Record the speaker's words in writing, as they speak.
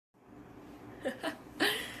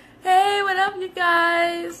Hey, what up, you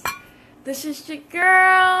guys? This is your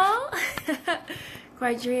girl,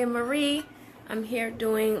 QadriyyahMarie. I'm here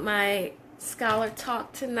doing my Scholar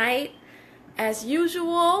Talk tonight, as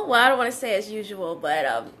usual. Well, I don't want to say as usual,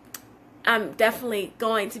 but I'm definitely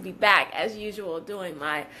going to be back as usual doing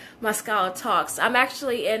my Scholar Talks. I'm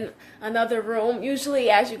actually in another room.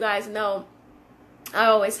 Usually, as you guys know, I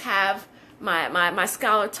always have my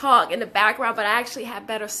Scholar Talk in the background, but I actually have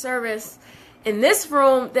better service in this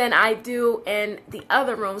room than I do in the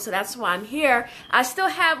other room, so that's why I'm here. I still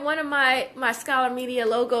have one of my Scholar Media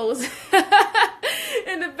logos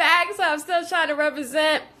in the back, so I'm still trying to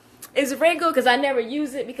represent. It's wrinkled because I never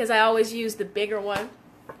use it because I always use the bigger one.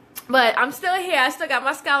 But I'm still here. I still got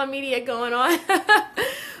my Scholar Media going on.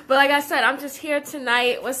 But like I said, I'm just here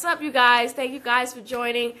tonight. What's up, you guys? Thank you guys for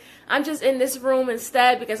joining. I'm just in this room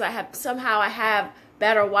instead because I have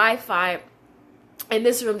better Wi-Fi in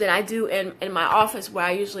this room than I do in my office where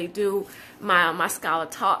I usually do my Scholar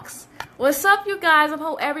Talks. What's up, you guys? I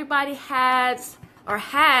hope everybody had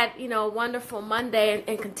a wonderful Monday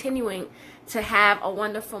and continuing to have a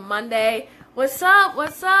wonderful Monday. What's up?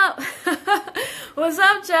 What's up? What's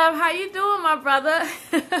up, Jeff? How you doing, my brother?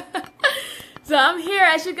 So I'm here,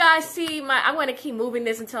 as you guys see. I'm going to keep moving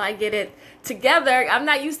this until I get it together. I'm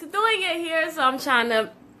not used to doing it here, so I'm trying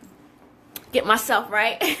to get myself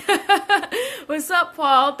right. What's up,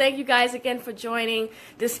 Paul? Thank you guys again for joining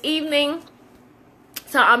this evening.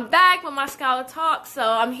 So I'm back with my Scholar Talk. So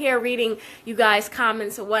I'm here reading you guys'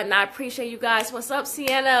 comments and whatnot. I appreciate you guys. What's up,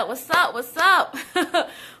 Sienna? What's up? What's up?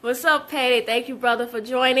 What's up, Payday? Thank you, brother, for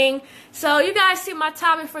joining. So you guys see my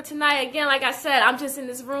topic for tonight. Again, like I said, I'm just in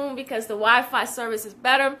this room because the Wi-Fi service is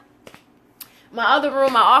better. My other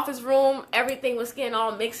room, my office room, everything was getting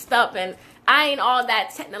all mixed up, and I ain't all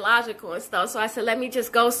that technological and stuff. So I said, let me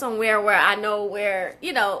just go somewhere where I know where,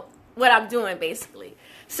 what I'm doing, basically.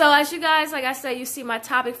 So as you guys, like I said, you see my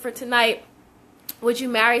topic for tonight. Would you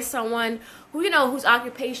marry someone who, whose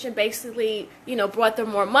occupation basically, brought them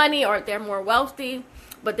more money, or they're more wealthy,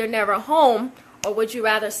 but they're never home? Or would you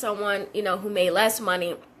rather someone, who made less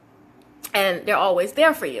money and they're always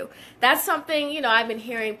there for you? That's something, I've been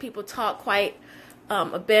hearing people talk quite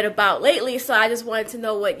a bit about lately, so I just wanted to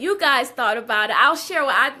know what you guys thought about it. I'll share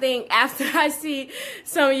what I think after I see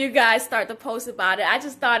some of you guys start to post about it. I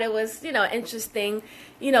just thought it was, interesting,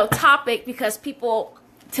 topic, because people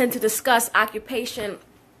tend to discuss occupation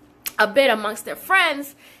a bit amongst their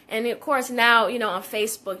friends. And of course now, on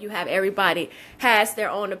Facebook, you have everybody has their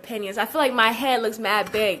own opinions. I feel like my head looks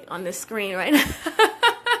mad big on this screen right now.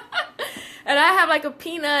 And I have like a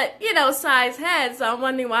peanut, size head, so I'm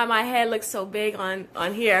wondering why my head looks so big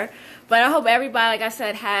on here. But I hope everybody, like I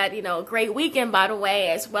said, had, a great weekend, by the way,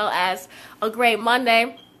 as well as a great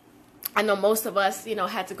Monday. I know most of us,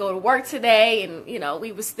 had to go to work today, and,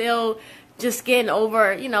 we were still just getting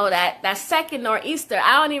over, that second nor'easter.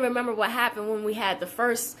 I don't even remember what happened when we had the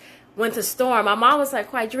first winter storm. My mom was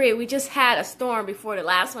like, Quadriyyah, we just had a storm before the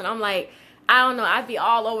last one. I'm like, I don't know, I'd be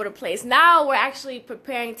all over the place. Now we're actually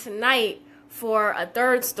preparing tonight for a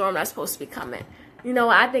third storm that's supposed to be coming.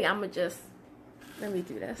 I think I'm going to just, let me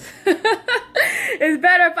do this. It's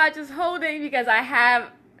better if I just hold it, because I have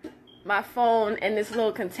my phone in this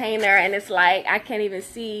little container, and it's like I can't even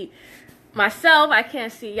see myself. I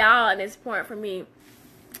can't see y'all, and it's important for me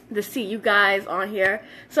to see you guys on here.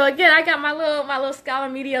 So again, I got my little Scholar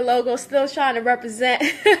Media logo, still trying to represent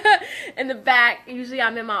in the back. Usually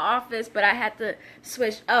I'm in my office, but I had to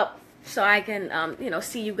switch up so I can,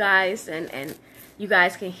 see you guys, and you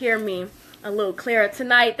guys can hear me a little clearer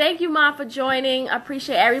tonight. Thank you, Mom, for joining. I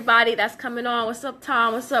appreciate everybody that's coming on. What's up,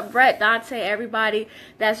 Tom? What's up, Brett, Dante, everybody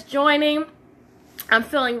that's joining. I'm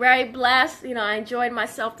feeling very blessed. I enjoyed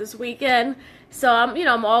myself this weekend. So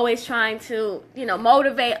I'm always trying to,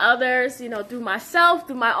 motivate others, through myself,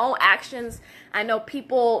 through my own actions. I know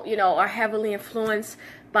people, are heavily influenced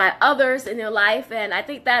by others in their life, and I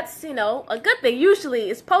think that's, a good thing. Usually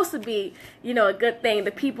it's supposed to be, a good thing.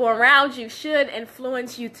 The people around you should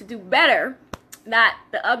influence you to do better, not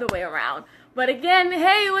the other way around. But again,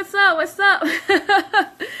 hey, what's up? What's up?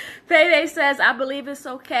 Payday says, I believe it's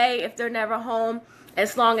okay if they're never home,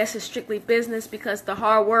 as long as it's strictly business, because the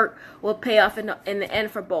hard work will pay off in the end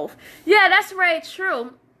for both. Yeah, that's very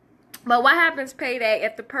true. But what happens, Payday,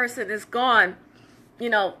 if the person is gone,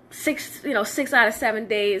 6 out of 7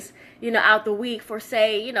 days, out the week for,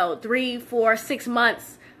 say, 3, 4, 6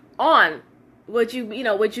 months on? Would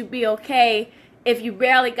you be okay if you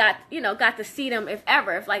barely got to see them, if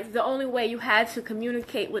ever? If like the only way you had to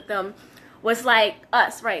communicate with them was like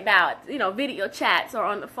us right now, video chats or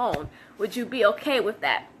on the phone? Would you be okay with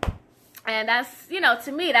that? And that's,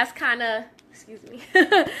 to me, that's kind of excuse me.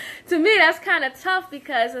 To me, that's kind of tough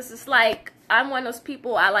because it's just like, I'm one of those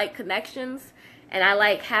people, I like connections and I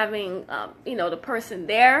like having, the person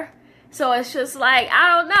there. So it's just like,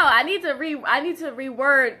 I don't know. I need to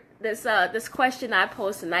reword this question I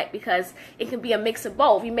posed tonight, because it can be a mix of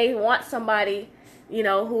both. You may want somebody,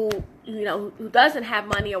 who doesn't have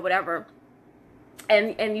money or whatever,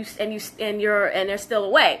 and they're still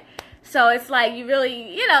away. So it's like, you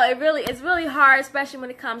really, it's really hard, especially when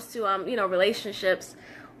it comes to relationships.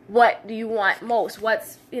 What do you want most?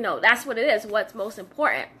 What's, that's what it is. What's most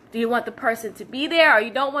important? Do you want the person to be there, or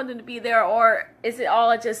you don't want them to be there, or is it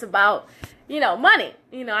all just about, money?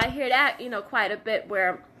 I hear that, quite a bit,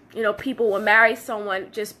 where, people will marry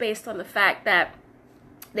someone just based on the fact that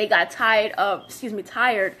they got tired of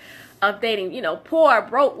dating, poor,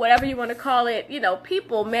 broke, whatever you want to call it,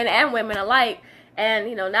 people, men and women alike.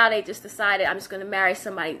 And, now they just decided, I'm just going to marry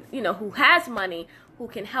somebody, who has money, who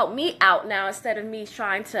can help me out now, instead of me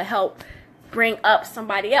trying to help bring up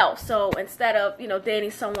somebody else. So instead of,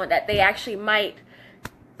 dating someone that they actually might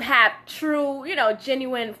have true,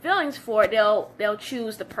 genuine feelings for, they'll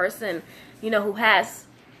choose the person, who has,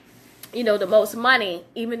 the most money,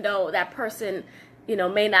 even though that person,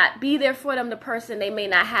 may not be there for them. The person, they may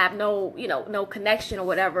not have no connection or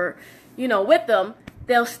whatever, with them.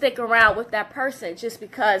 They'll stick around with that person just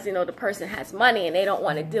because, the person has money, and they don't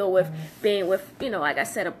want to deal with being with, like I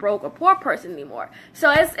said, a broke or poor person anymore.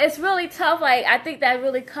 So it's really tough. Like, I think that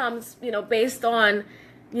really comes, based on,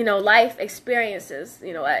 life experiences.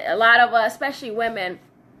 A lot of us, especially women,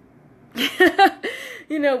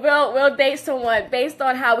 we'll date someone based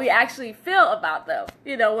on how we actually feel about them,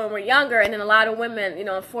 when we're younger. And then a lot of women,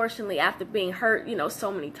 unfortunately, after being hurt,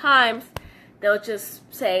 so many times, they'll just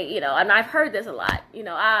say, and I've heard this a lot,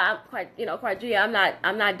 I'm quite, Quadriyyah,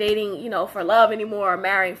 I'm not dating, for love anymore, or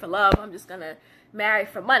marrying for love. I'm just going to marry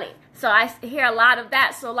for money. So I hear a lot of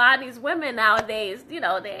that. So a lot of these women nowadays,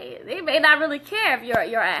 they may not really care if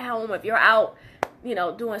you're at home, if you're out,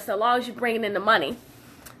 doing, so long as you're bringing in the money.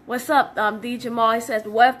 What's up, D. Jamal? He says,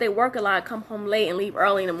 what if they work a lot, come home late, and leave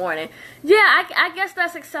early in the morning? Yeah, I guess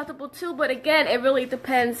that's acceptable too. But again, it really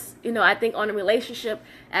depends, I think, on the relationship.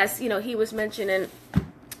 As, he was mentioning,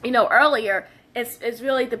 earlier, it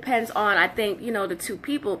really depends on, I think, the two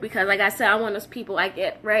people. Because like I said, I'm one of those people, I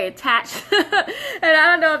get very attached. And I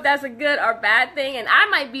don't know if that's a good or bad thing. And I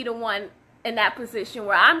might be the one in that position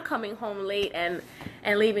where I'm coming home late and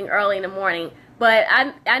leaving early in the morning. But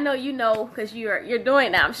I know because you're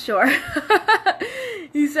doing that, I'm sure.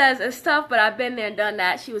 He says, it's tough, but I've been there and done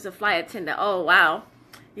that. She was a flight attendant. Oh, wow.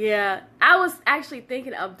 Yeah. I was actually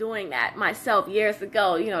thinking of doing that myself years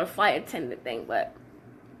ago, the flight attendant thing. But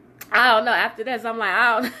I don't know. After this, I'm like,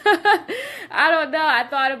 I don't know. I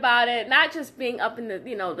thought about it, not just being up in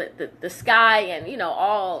the sky and,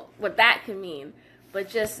 all what that can mean, but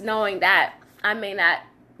just knowing that I may not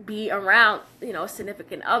be around, a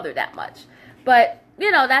significant other that much. But,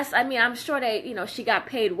 I'm sure she got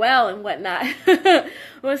paid well and whatnot.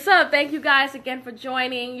 What's up? Thank you guys again for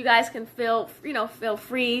joining. You guys can feel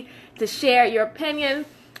free to share your opinion.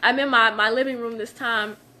 I'm in my living room this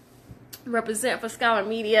time, represent for Scholar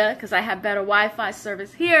Media, because I have better Wi-Fi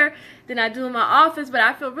service here than I do in my office. But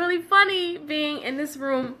I feel really funny being in this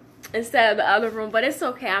room instead of the other room. But it's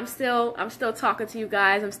okay. I'm still talking to you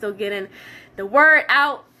guys. I'm still getting the word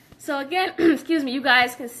out. So again, excuse me, you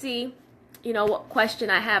guys can see, what question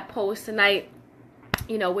I have posed tonight.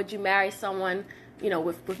 Would you marry someone,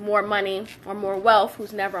 with more money or more wealth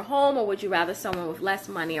who's never home, or would you rather someone with less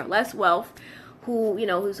money or less wealth who,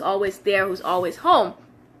 who's always there, who's always home?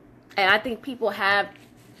 And I think people have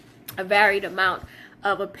a varied amount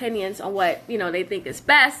of opinions on what, they think is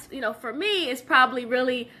best. For me, it's probably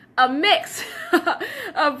really a mix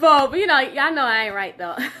of both. Y'all know I ain't right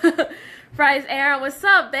though. Bryce Aaron, what's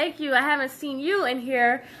up? Thank you. I haven't seen you in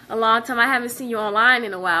here a long time. I haven't seen you online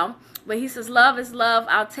in a while. But he says, love is love.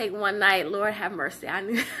 I'll take one night. Lord have mercy.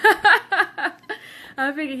 I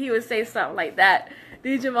figured he would say something like that.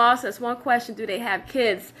 D. Jamal says, one question, do they have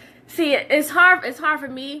kids? See, it's hard for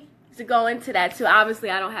me to go into that too. Obviously,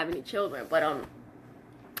 I don't have any children. But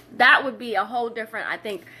that would be a whole different, I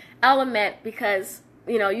think, element, because,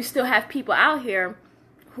 you still have people out here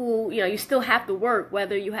who, you still have to work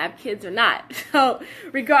whether you have kids or not. So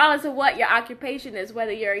regardless of what your occupation is,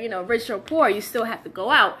 whether you're, rich or poor, you still have to go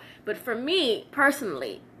out. But for me,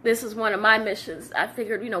 personally, this is one of my missions. I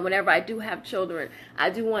figured, whenever I do have children, I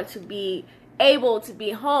do want to be able to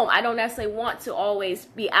be home. I don't necessarily want to always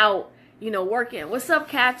be out, working. What's up,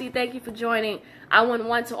 Kathy? Thank you for joining. I wouldn't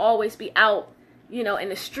want to always be out, in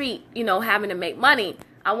the street, having to make money.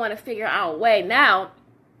 I want to figure out a way now,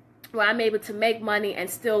 where I'm able to make money and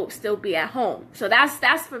still be at home. So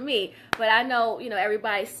that's for me. But I know,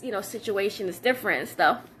 everybody's, situation is different and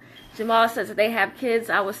stuff. Jamal says that they have kids.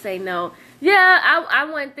 I would say no. Yeah, I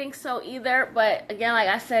wouldn't think so either. But again, like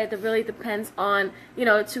I said, it really depends on,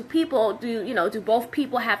 two people. Do both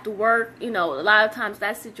people have to work? A lot of times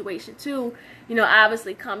that situation too,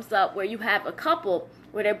 obviously comes up where you have a couple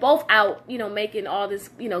where they're both out, making all this,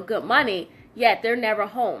 good money, yet they're never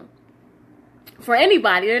home for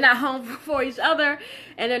anybody. They're not home for each other,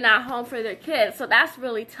 and they're not home for their kids. So that's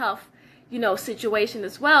really tough, situation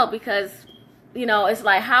as well, because, it's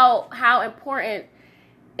like how important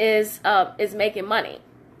is making money.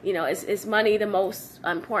 Is money the most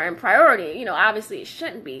important priority? Obviously it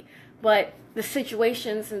shouldn't be, but the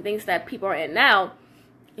situations and things that people are in now,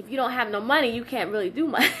 if you don't have no money, you can't really do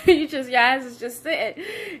much. Your ass is just sitting,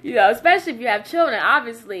 especially if you have children.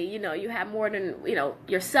 Obviously, you have more than,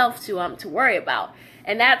 yourself to worry about.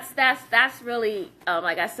 And that's really,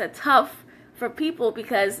 like I said, tough for people,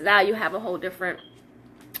 because now you have a whole different,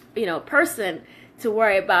 person to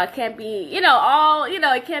worry about. It can't be,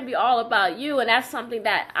 it can't be all about you. And that's something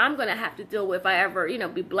that I'm going to have to deal with if I ever,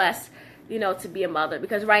 be blessed, to be a mother.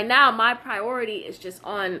 Because right now my priority is just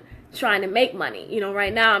on trying to make money.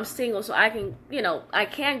 Right now I'm single, so I can, I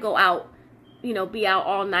can go out, be out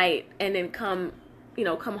all night and then come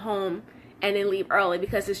home and then leave early,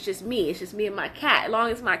 because it's just me. It's just me and my cat. As long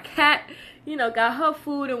as my cat, got her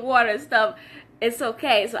food and water and stuff, it's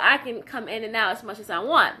okay. So I can come in and out as much as I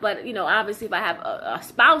want. But, obviously if I have a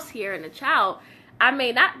spouse here and a child, I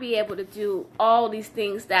may not be able to do all these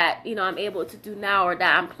things that, I'm able to do now, or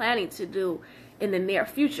that I'm planning to do in the near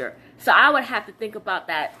future. So I would have to think about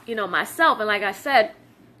that, myself. And like I said,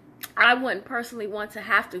 I wouldn't personally want to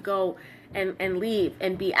have to go and leave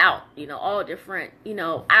and be out, all different,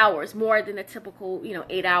 hours, more than a typical,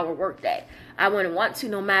 8-hour workday. I wouldn't want to,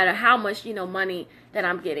 no matter how much, money that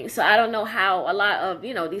I'm getting. So I don't know how a lot of,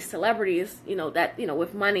 these celebrities, that,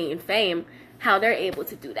 with money and fame, how they're able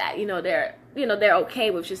to do that. They're okay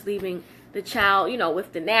with just leaving the child,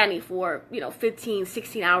 with the nanny for, 15,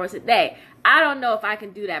 16 hours a day. I don't know if I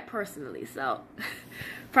can do that personally. So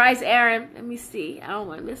Price Aaron, let me see. I don't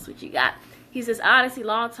want to miss what you got. He says, honestly,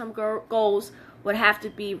 long-term goals would have to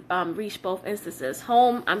be reached both instances.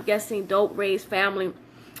 Home, I'm guessing, dope, raised family.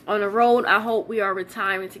 On the road, I hope we are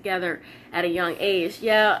retiring together at a young age.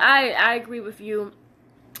 Yeah, I agree with you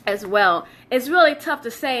as well. It's really tough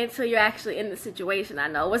to say until you're actually in the situation, I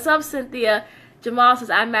know. What's up, Cynthia? Jamal says,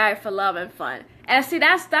 I'm married for love and fun. And see,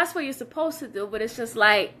 that's what you're supposed to do, but it's just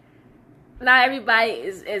like, not everybody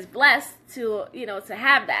is blessed to, to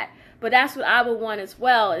have that. But that's what I would want as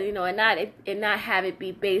well, and not have it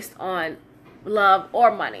be based on love or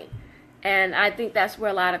money. And I think that's where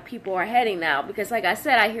a lot of people are heading now, because like I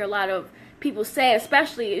said, I hear a lot of people say,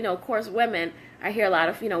 especially, of course, women, I hear a lot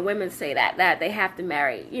of, women say that they have to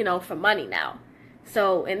marry, for money now.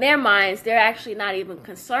 So in their minds, they're actually not even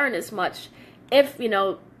concerned as much if,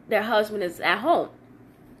 their husband is at home.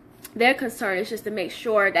 Their concern is just to make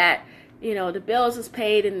sure that, the bills is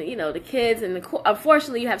paid, and, the kids, and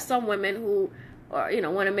unfortunately you have some women who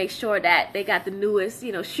want to make sure that they got the newest,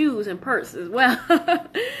 shoes and purse as well.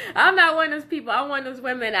 I'm not one of those people. I'm one of those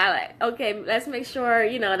women that like, okay, let's make sure,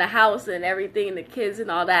 the house and everything and the kids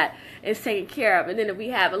and all that is taken care of. And then if we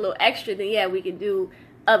have a little extra, then yeah, we can do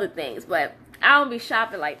other things. But I don't be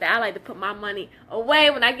shopping like that. I like to put my money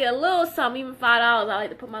away. When I get a little something, even $5, I like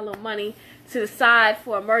to put my little money to the side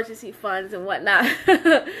for emergency funds and whatnot.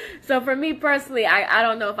 So for me personally, I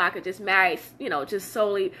don't know if I could just marry, just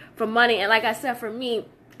solely for money. And like I said, for me,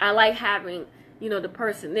 I like having, the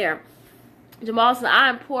person there. Jamal said,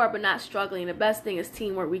 I'm poor but not struggling. The best thing is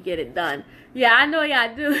teamwork. We get it done. Yeah, I know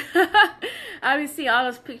y'all do. I be seeing all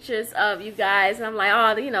those pictures of you guys, and I'm like,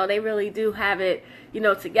 oh, they really do have it,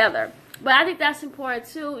 together. But I think that's important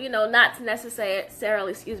too, not to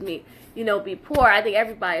necessarily, be poor. I think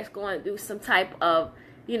everybody's going to do some type of,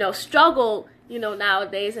 struggle,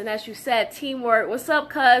 nowadays. And as you said, teamwork. What's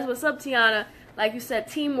up, cuz? What's up, Tiana? Like you said,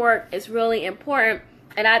 teamwork is really important.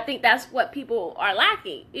 And I think that's what people are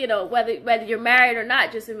lacking, whether you're married or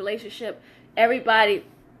not, just in relationship. Everybody,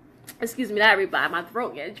 excuse me, not everybody, my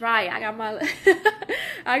throat getting dry. I got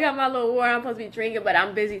my little water I'm supposed to be drinking, but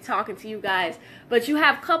I'm busy talking to you guys. But you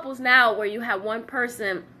have couples now where you have one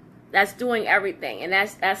person that's doing everything, and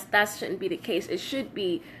that shouldn't be the case. It should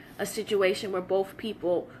be a situation where both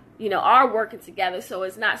people, are working together, so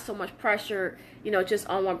it's not so much pressure, just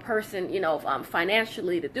on one person,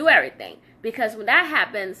 financially to do everything. Because when that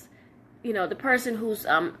happens, the person who's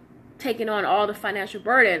taking on all the financial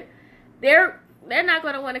burden, they're they're not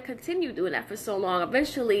going to want to continue doing that for so long.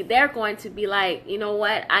 Eventually, they're going to be like, you know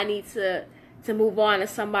what, I need to move on to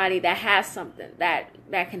somebody that has something that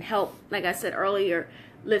can help, like I said earlier,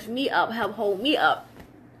 lift me up, help hold me up.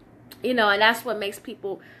 And that's what makes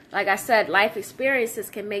people, like I said, life experiences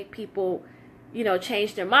can make people,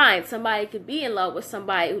 change their mind. Somebody could be in love with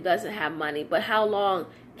somebody who doesn't have money, but how long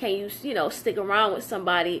can you, stick around with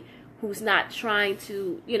somebody who's not trying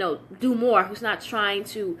to, do more, who's not trying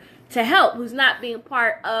to help, who's not being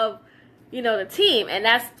part of, the team? And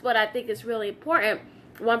that's what I think is really important.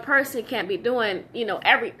 One person can't be doing,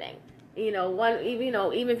 everything.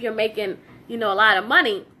 Even if you're making, a lot of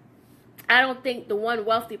money, I don't think the one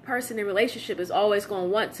wealthy person in a relationship is always going to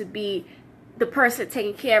want to be the person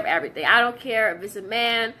taking care of everything. I don't care if it's a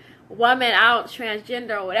man, woman,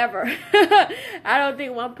 transgender or whatever. I don't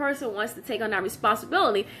think one person wants to take on that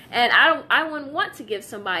responsibility. And I wouldn't want to give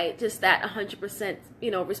somebody just that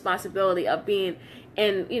 100%, responsibility of being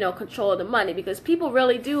in, control of the money, because people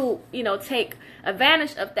really do, take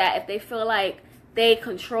advantage of that if they feel like they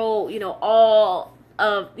control, all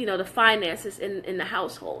of, the finances in the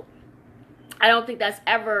household. I don't think that's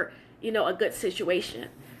ever, a good situation.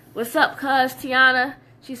 What's up, cuz? Tiana,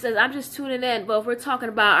 she says, I'm just tuning in, but if we're talking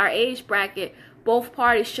about our age bracket, both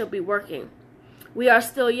parties should be working. We are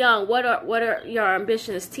still young. What are your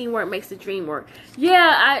ambitions? Teamwork makes the dream work.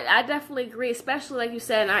 Yeah, I definitely agree, especially like you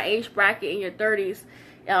said, in our age bracket in your 30s.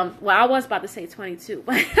 Well, I was about to say 22,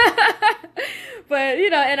 but but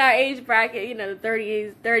in our age bracket,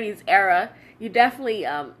 the 30s era, you definitely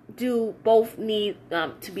do both need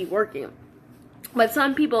to be working. But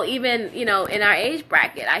some people, even in our age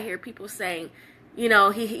bracket, I hear people saying, he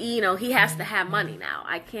has to have money now.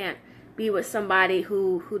 I can't be with somebody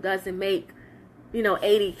who doesn't make,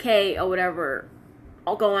 $80K or whatever,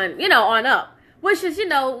 or going, on up. Which is,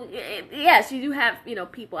 yes, you do have,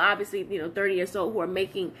 people, obviously, 30 years old who are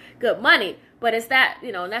making good money. But is that,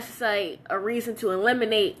 necessarily a reason to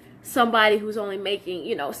eliminate somebody who's only making,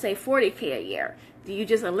 say 40K a year? Do you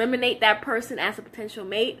just eliminate that person as a potential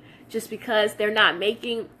mate just because they're not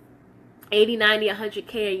making 80, 90,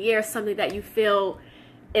 100K a year, something that you feel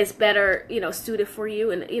is better, suited for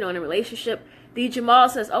you and, in a relationship? D. Jamal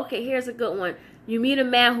says, okay, here's a good one. You meet a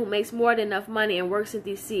man who makes more than enough money and works in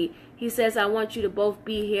D.C. He says, I want you to both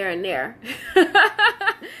be here and there.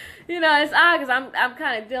 It's odd because I'm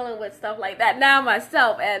kind of dealing with stuff like that now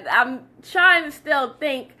myself. And I'm trying to still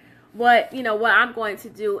think what I'm going to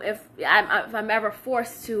do if I'm ever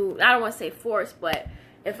forced to. I don't want to say forced, but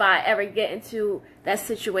if I ever get into that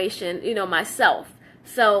situation, myself.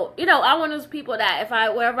 So, I'm one of those people that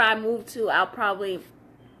wherever I move to, I'll probably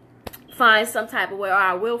find some type of way, or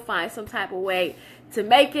I will find some type of way to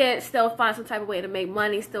make it, still find some type of way to make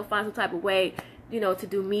money, still find some type of way, to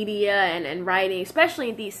do media and writing, especially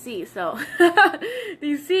in DC. So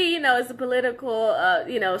DC, is a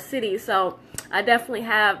political, city. So I definitely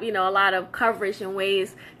have, a lot of coverage and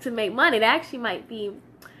ways to make money. That actually might be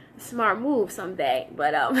a smart move someday.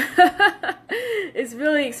 But it's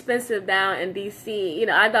really expensive down in DC.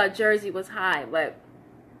 I thought Jersey was high, but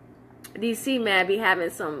DC, man, be having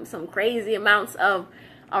some crazy amounts of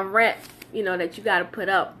rent, that you got to put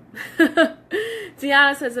up.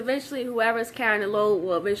 Tiana says, eventually whoever's carrying the load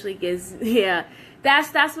will eventually get, yeah,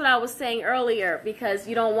 that's what I was saying earlier, because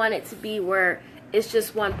you don't want it to be where it's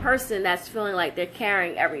just one person that's feeling like they're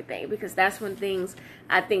carrying everything, because that's when things,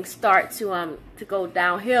 I think, start to go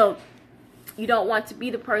downhill. You don't want to be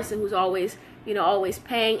the person who's always, always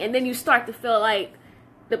paying, and then you start to feel like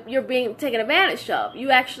you're being taken advantage of.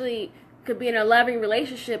 You actually could be in a loving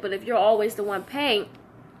relationship, but if you're always the one paying,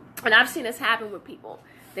 and I've seen this happen with people,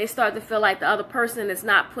 they start to feel like the other person is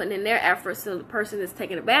not putting in their efforts, so the person is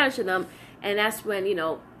taking advantage of them, and that's when,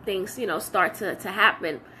 things, start to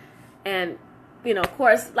happen. And, of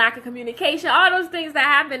course, lack of communication, all those things that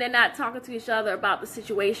happen, they're not talking to each other about the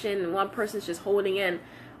situation, and one person's just holding in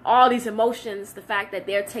all these emotions, the fact that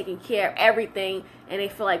they're taking care of everything, and they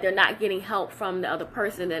feel like they're not getting help from the other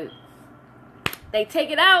person, and they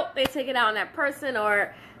take it out on that person,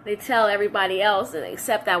 or they tell everybody else and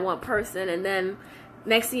accept that one person, and then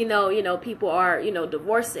next thing you know, people are,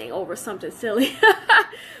 divorcing over something silly.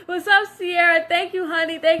 What's up, Sierra? Thank you,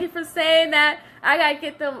 honey. Thank you for saying that. I gotta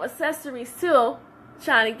get them accessories too.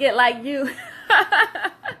 Trying to get like you.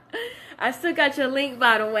 I still got your link,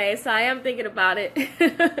 by the way, so I am thinking about it.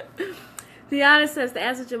 Tiana says, to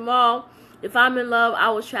answer Jamal, if I'm in love, I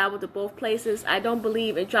will travel to both places. I don't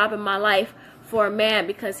believe in dropping my life for a man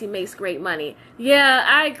because he makes great money. Yeah,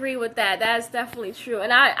 I agree with that. That's definitely true.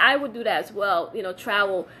 And I would do that as well,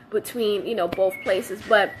 travel between, both places.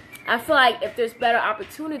 But I feel like if there's better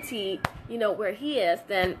opportunity, where he is,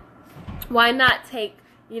 then why not take,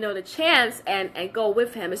 the chance and go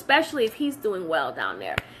with him, especially if he's doing well down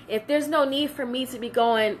there. If there's no need for me to be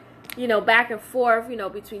going, back and forth,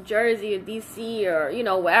 between Jersey or DC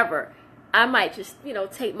or, wherever, I might just,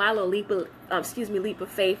 take my little leap of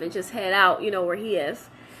faith and just head out, where he is.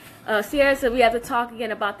 Sierra said, we have to talk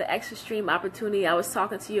again about the extra stream opportunity I was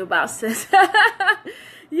talking to you about, sis.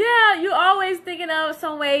 Yeah, you always thinking of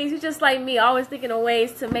some ways. You're just like me, always thinking of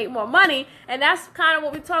ways to make more money. And that's kind of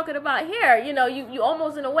what we're talking about here. You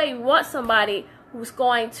almost in a way want somebody who's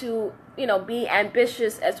going to, be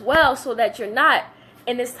ambitious as well, so that you're not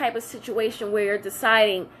in this type of situation where you're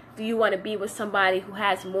deciding, do you want to be with somebody who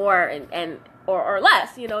has more or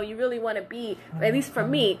less? You really want to be, at least for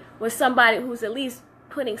me, with somebody who's at least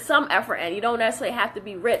putting some effort in. You don't necessarily have to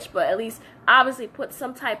be rich, but at least obviously put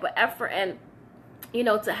some type of effort in,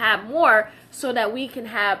 to have more, so that we can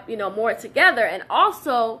have, more together. And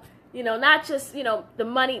also, not just, the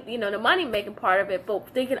money, the money making part of it, but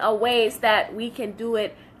thinking of ways that we can do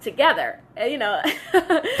it together. And,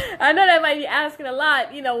 I know that might be asking a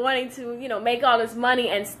lot, wanting to, make all this money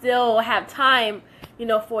and still have time,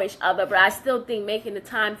 for each other. But I still think making the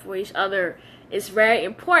time for each other is very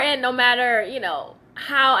important, no matter,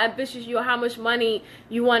 how ambitious you are, how much money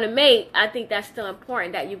you want to make. I think that's still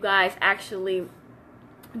important, that you guys actually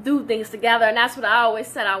do things together. And that's what I always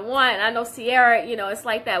said I want. And I know Sierra, it's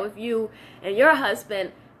like that with you and your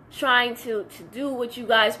husband, trying to do what you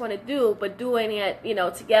guys want to do, but doing it,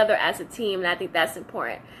 together as a team. And I think that's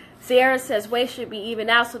important. Sierra says weight should be even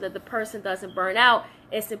out so that the person doesn't burn out.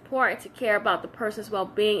 It's important to care about the person's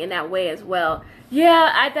well-being in that way as well.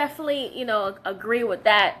 Yeah, I definitely, agree with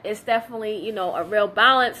that. It's definitely, a real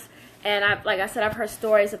balance. And like I said, I've heard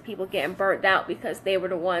stories of people getting burnt out because they were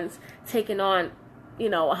the ones taking on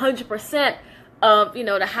 100% of,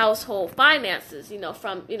 the household finances,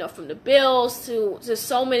 from the bills to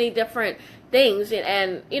so many different things.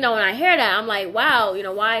 And when I hear that, I'm like, wow,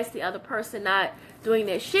 why is the other person not doing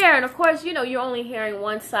their share? And of course, you're only hearing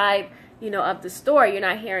one side, of the story. You're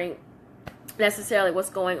not hearing necessarily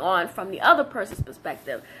what's going on from the other person's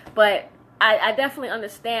perspective. But I definitely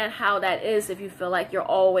understand how that is if you feel like you're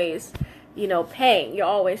always, paying. You're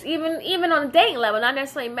always, even on a dating level, not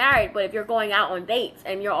necessarily married, but if you're going out on dates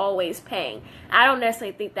and you're always paying, I don't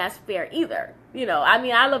necessarily think that's fair either.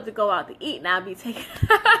 I love to go out to eat and I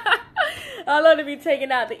love to be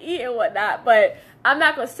taken out to eat and whatnot, but I'm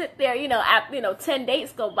not going to sit there, 10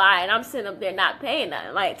 dates go by and I'm sitting up there not paying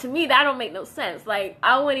nothing. Like, to me, that don't make no sense. Like,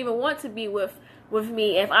 I wouldn't even want to be with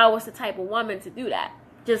me if I was the type of woman to do that.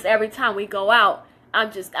 Just every time we go out,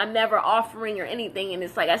 I'm never offering or anything, and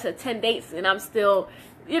it's like I said, 10 dates, and I'm still,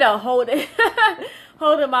 holding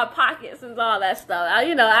my pockets and all that stuff. I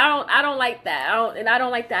don't like that. I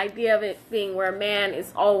don't like the idea of it being where a man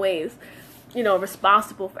is always,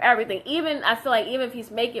 responsible for everything. I feel like even if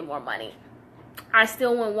he's making more money, I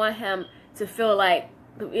still wouldn't want him to feel like,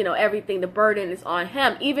 everything, the burden is on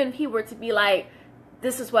him. Even if he were to be like,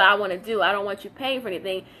 this is what I want to do, I don't want you paying for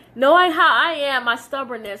anything. Knowing how I am, my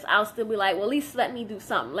stubbornness, I'll still be like, well, at least let me do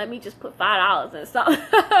something. Let me just put $5 in something.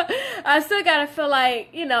 I still got to feel like,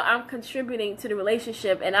 I'm contributing to the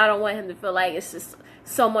relationship, and I don't want him to feel like it's just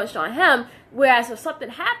so much on him. Whereas if something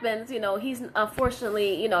happens, he's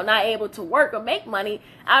unfortunately, not able to work or make money,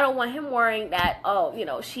 I don't want him worrying that,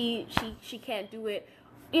 she can't do it,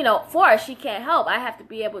 for us. She can't help. I have to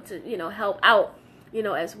be able to, help out,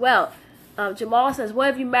 as well. Jamal says, what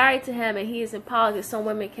if you married to him and he is in politics? Some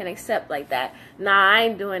women can accept like that. Nah, I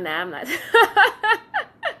ain't doing that. I'm not.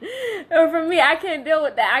 For me, I can't deal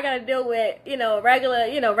with that. I gotta deal with, regular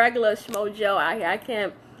schmo Joe out here. I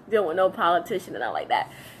can't deal with no politician and all like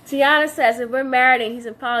that. Tiana says, if we're married and he's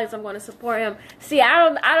in politics, I'm going to support him. See, I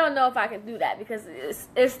don't know if I can do that, because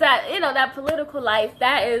it's that, that political life,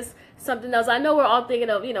 that is something else. I know we're all thinking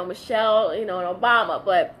of, Michelle, and Obama,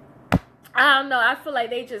 but I don't know. I feel like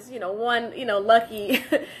they just, one, lucky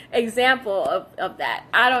example of that.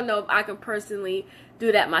 I don't know if I can personally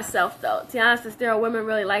do that myself, though. To be honest, there are women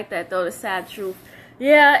really like that, though, the sad truth.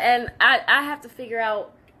 Yeah, and I have to figure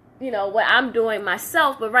out, what I'm doing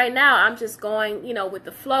myself. But right now, I'm just going, with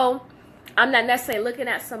the flow. I'm not necessarily looking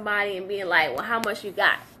at somebody and being like, well, how much you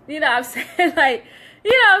got? You know what I'm saying? Like,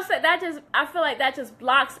 I'm saying? I feel like that just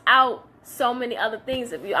blocks out so many other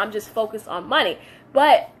things if I'm just focused on money.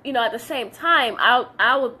 But, at the same time,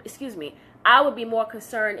 I would be more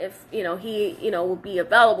concerned if, he, will be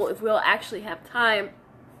available, if we'll actually have time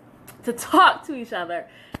to talk to each other.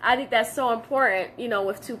 I think that's so important,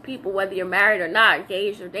 with two people, whether you're married or not,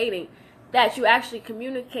 engaged or dating, that you actually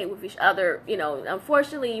communicate with each other.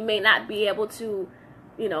 Unfortunately, you may not be able to,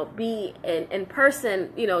 be in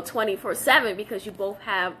person, 24/7, because you both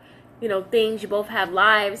have, things. You both have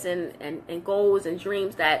lives and goals and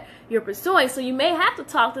dreams that you're pursuing. So you may have to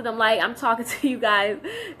talk to them like I'm talking to you guys.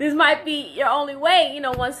 This might be your only way,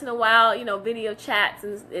 once in a while, video chats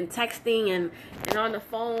and texting and on the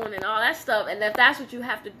phone and all that stuff. And if that's what you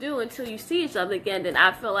have to do until you see each other again, then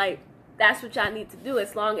I feel like that's what y'all need to do,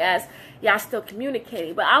 as long as y'all still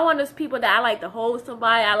communicating. But I'm one of those people that I like to hold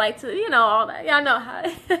somebody. I like to, all that. Y'all know how.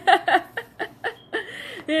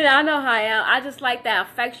 I know how I am. I just like that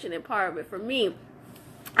affectionate part of it. For me,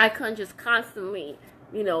 I couldn't just constantly,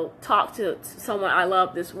 talk to someone I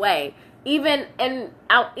love this way. Even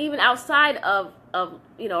outside of a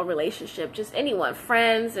relationship, just anyone,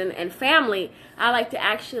 friends and family. I like to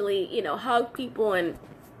actually, hug people and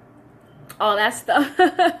all that stuff.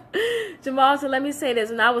 Jamal, so let me say this.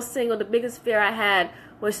 When I was single, the biggest fear I had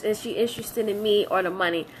was, is she interested in me or the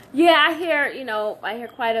money? Yeah, I hear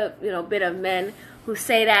quite a, bit of men who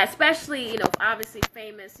say that, especially, obviously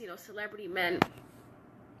famous, celebrity men,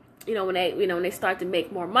 when they start to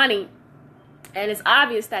make more money, and it's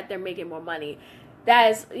obvious that they're making more money.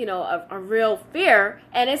 That is, a real fear,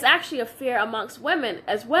 and it's actually a fear amongst women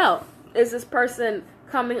as well. Is this person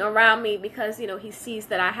coming around me because, he sees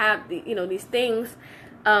that I have these things?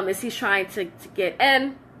 Is he trying to get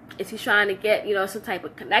in? Is he trying to get, some type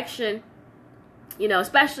of connection?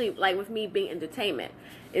 Especially like with me being entertainment.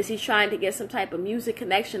 Is he trying to get some type of music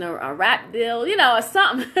connection or a rap deal, or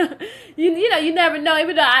something? You never know.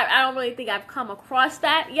 Even though I don't really think I've come across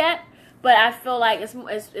that yet, but I feel like it's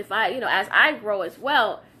if I, as I grow as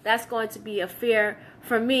well, that's going to be a fear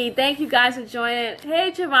for me. Thank you guys for joining.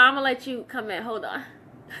 Hey, Javon, I'm gonna let you come in. Hold on.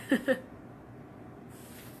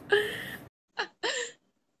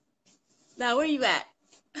 Now, where you at?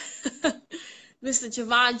 Mr.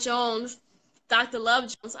 Javon Jones, Dr. Love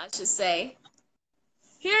Jones, I should say.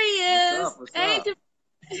 Here he is. What's hey,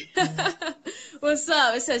 up? What's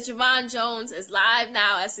up? It says Javon Jones is live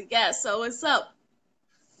now as a guest. So what's up?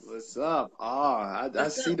 What's up? I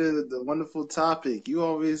see the wonderful topic. You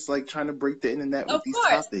always like trying to break the internet with these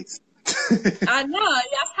topics. I know.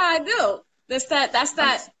 That's how I do.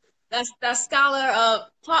 That's scholar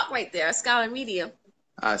talk right there. Scholar media.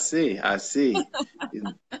 I see.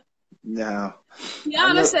 Now,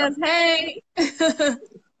 Tiana says, "Hey."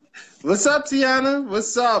 What's up, Tiana?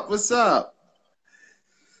 What's up?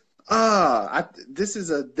 This is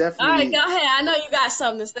a definitely. All right, go ahead. I know you got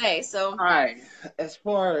something to say. So, all right. As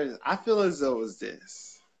far as I feel as though it's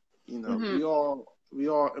this, we all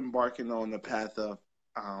embarking on the path of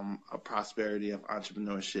a prosperity of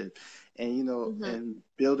entrepreneurship, and and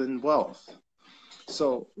building wealth.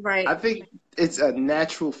 So, right. I think it's a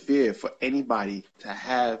natural fear for anybody to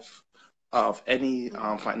have of any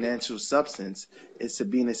financial substance is to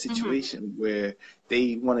be in a situation where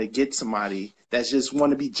they want to get somebody that just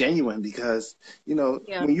want to be genuine, because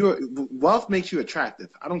when wealth makes you attractive.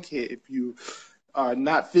 I don't care if you are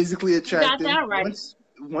not physically attractive. You got that right.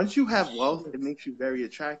 Once you have wealth, it makes you very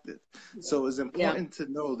attractive. So it's important to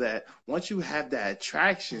know that once you have that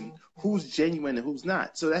attraction, who's genuine and who's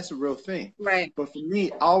not. So that's a real thing. Right. But for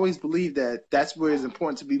me, I always believe that that's where it's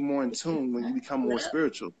important to be more in tune when you become more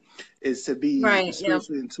spiritual, is to be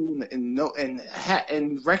spiritually in tune and know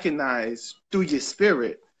and recognize through your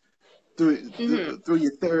spirit, through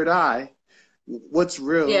your third eye, what's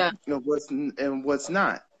real, what's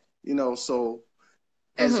not. So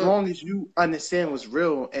as long as you understand what's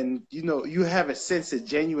real and you have a sense of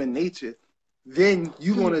genuine nature, then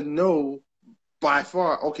you want to know by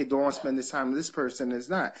far, okay, do I want to spend this time with this person? It's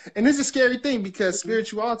not. And it's a scary thing, because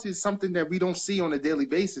spirituality is something that we don't see on a daily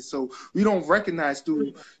basis. So we don't recognize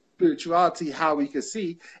through spirituality how we could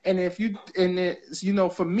see. And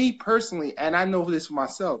for me personally, and I know this for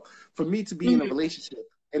myself, for me to be in a relationship,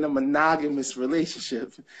 in a monogamous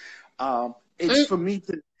relationship, it's for me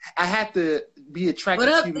to, I have to be attracted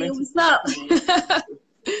to you mentally. What's up?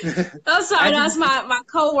 I'm sorry, that's my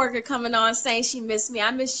coworker coming on saying she missed me.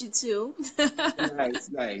 I miss you too.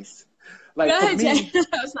 Nice. Like, for me,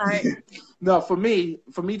 I'm sorry. No, for me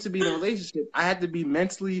to be in a relationship, I had to be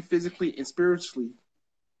mentally, physically, and spiritually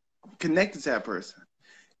connected to that person.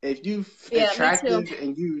 If you attractive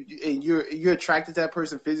and you're attracted to that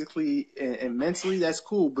person physically and mentally, that's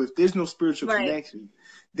cool. But if there's no spiritual connection,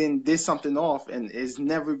 then there's something off, and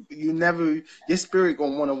your spirit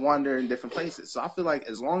gonna want to wander in different places. So I feel like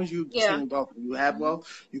as long as you attain wealth and you have wealth,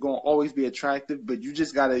 you're gonna always be attractive. But you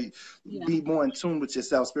just gotta be more in tune with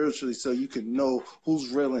yourself spiritually, so you can know who's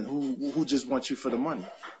real and who just wants you for the money.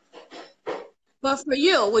 But for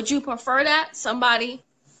you, would you prefer that somebody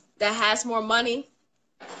that has more money,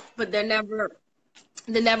 but they're never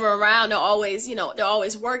around? They're always, they're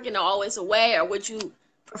always working, they're always away, or would you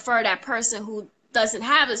prefer that person who doesn't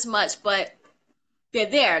have as much, but they're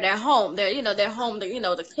there, they're home, they're home to,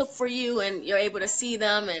 to cook for you, and you're able to see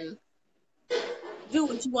them and do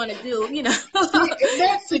what you want to do, See, and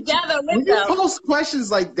that's together when with you them. post questions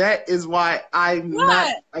like that is why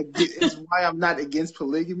What? is why I'm not against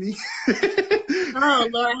polygamy. Oh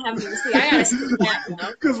Lord, I haven't even seen. I gotta see that now.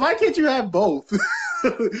 Because why can't you have both?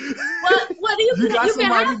 Well, You got you can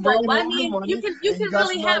somebody have both. bringing I home the mean, money, you and you can got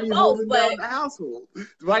really have somebody both, holding but down the household.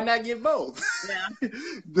 Why not get both? yeah,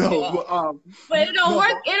 No, yeah. But it don't no,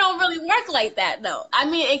 work. It don't really work like that, though. I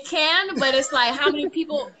mean, it can, but it's like, how many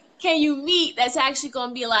people can you meet that's actually going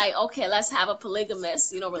to be like, okay, let's have a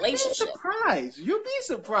polygamous, relationship? You'll be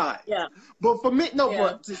surprised. Yeah, But for me, no. yeah.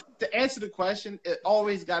 But to answer the question, it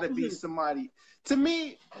always got to be Mhm. somebody. To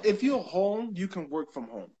me, if you're home, you can work from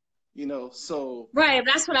home. So Right.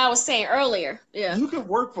 That's what I was saying earlier. Yeah. you can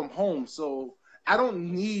work from home. So I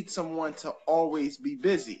don't need someone to always be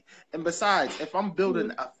busy. And besides, if I'm building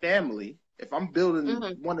Mhm. a family, if I'm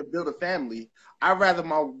Mhm. want to build a family, I'd rather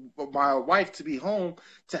my wife to be home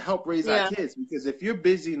to help raise our Yeah. kids. Because if you're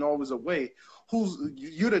busy and always away,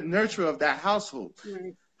 you're the nurturer of that household.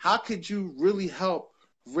 Right. How could you really help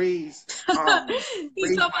raise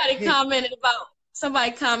raise my kids?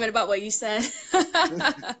 Somebody commented about what you said.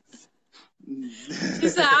 She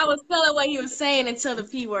said I was feeling what he was saying until the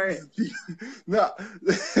P word. No,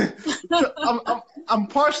 I'm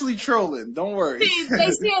partially trolling. Don't worry. See,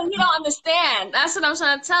 they still he don't understand. That's what I'm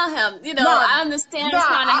trying to tell him. Nah, I understand nah,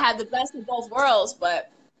 trying to have the best of both worlds,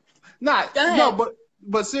 but go no, ahead.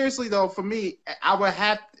 but seriously though, for me, I would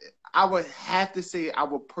have to say I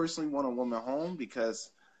would personally want a woman home because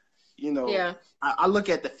Yeah. I look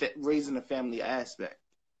at the raising a family aspect.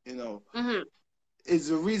 Mhm. Is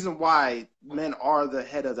the reason why men are the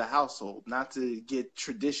head of the household, not to get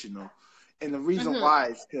traditional, and the reason Mhm. why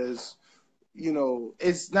is because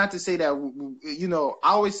it's not to say that I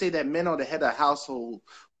always say that men are the head of the household,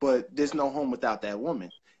 but there's no home without that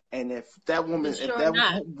woman. And It's if sure that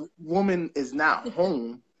not. woman is not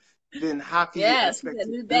home, then how can you Yes, it's expect a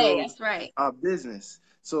to new day. build That's right. a business?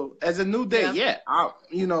 So as a new day, Yeah.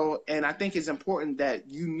 yeah, and I think it's important that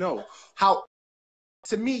how.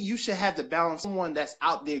 To me, you should have to balance someone that's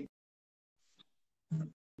out there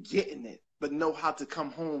getting it, but know how to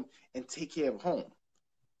come home and take care of home.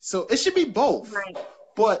 So it should be both. Right.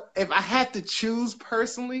 But if I had to choose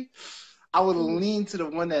personally, I would Mhm. lean to the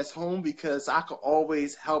one that's home because I could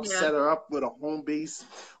always help Yeah. set her up with a home base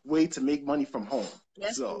way to make money from home.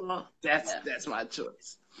 Yes, So you are. Yeah. that's my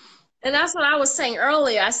choice. And that's what I was saying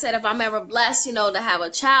earlier. I said if I'm ever blessed, to have a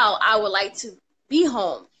child, I would like to be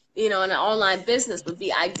home. And an online business would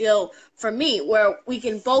be ideal for me, where we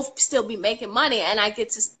can both still be making money and I get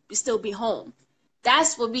to still be home.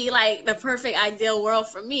 That's would be like the perfect ideal world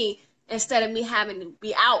for me, instead of me having to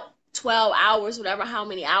be out 12 hours, whatever, how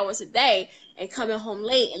many hours a day, and coming home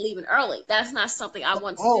late and leaving early. That's not something I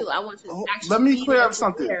want to do. I want to Let actually me be clear there up to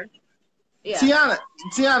something. where, yeah.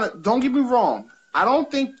 Tiana, don't get me wrong. I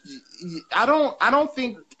don't think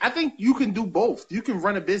I think you can do both. You can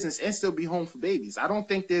run a business and still be home for babies. I don't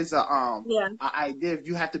think there's Yeah. a idea if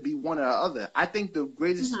you have to be one or the other. I think the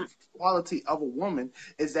greatest Hmm. quality of a woman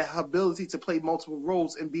is that her ability to play multiple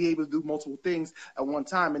roles and be able to do multiple things at one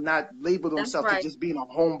time and not label That's themselves to right. just being a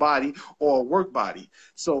homebody or a work body.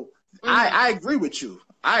 So Hmm. I agree with you.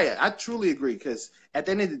 I truly agree because at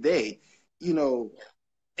the end of the day, you know,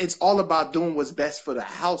 it's all about doing what's best for the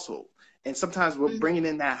household. And sometimes we're Hmm. bringing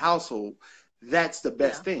in that household. That's the Yeah.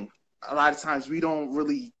 best thing. A lot of times we don't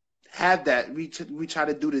really have that. We try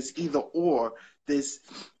to do this either or, this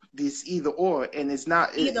either or, and it's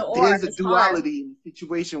not. Either or, There's a it's hard. duality in the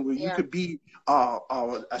situation where you Yeah. could be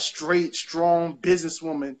a straight, strong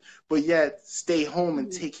businesswoman, but yet stay home and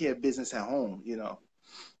Mhm. take care of business at home.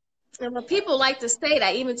 And when people like to say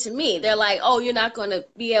that, even to me, they're like, "Oh, you're not going to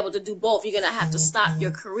be able to do both. You're going to have to stop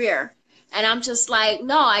your career." And I'm just like,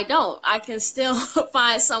 "No, I don't. I can still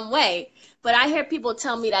find some way." But I hear people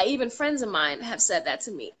tell me that, even friends of mine have said that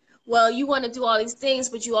to me. Well, you want to do all these things,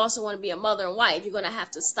 but you also want to be a mother and wife. You're going to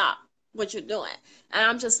have to stop what you're doing. And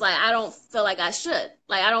I'm just like, I don't feel like I should.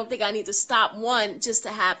 Like, I don't think I need to stop one just to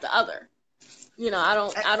have the other.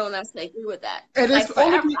 I don't necessarily agree with that. And Like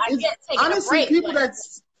forever, I it's get taking a honestly break, but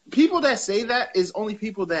people that say that is only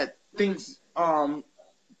people that mhm.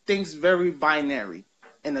 thinks very binary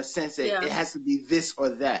in a sense that Yeah, it has to be this or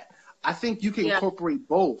that. I think you can yeah, incorporate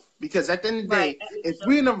both because at the end of the right. day, That is if true.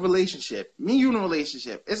 we're in a relationship, me and you in a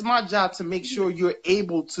relationship, it's my job to make sure Mhm. you're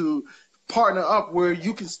able to partner up where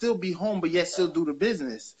you can still be home but yet still do the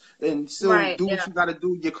business and still Right. do what Yeah. you got to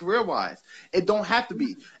do your career wise. It don't have to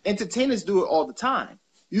be. Mhm. Entertainers do it all the time.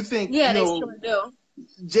 You think, Yeah, they sure do.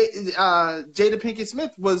 Jada Pinkett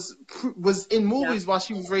Smith was in movies while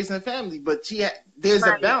she was raising a family, but there's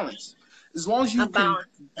a balance. As long as you can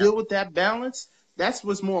deal with that balance, that's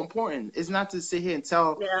what's more important. It's not to sit here and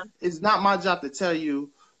tell. Yeah. It's not my job to tell you,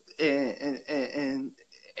 and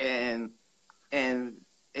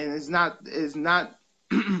it's not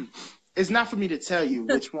it's not for me to tell you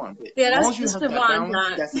which one. Yeah, as long as you have that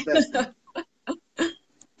balance, that's the best thing.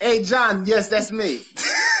 Hey, John, yes, that's me.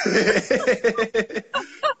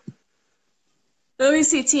 Let me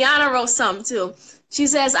see. Tiana wrote something too. She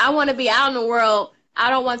says, I want to be out in the world. I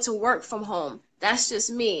don't want to work from home. That's just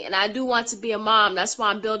me. And I do want to be a mom. That's why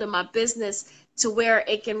I'm building my business to where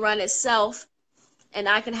it can run itself and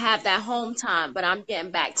I can have that home time, but I'm getting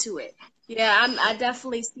back to it. Yeah, I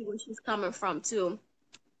definitely see where she's coming from too.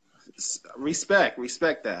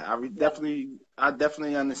 Respect that. I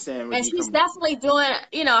definitely understand. And she's definitely doing,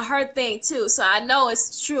 her thing too. So I know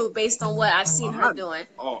it's true based on what I've seen her doing.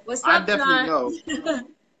 What's up, I definitely know.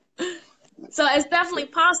 So it's definitely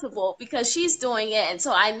possible because she's doing it, and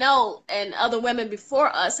so I know, and other women before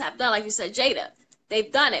us have done, like you said, Jada.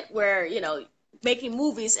 They've done it where making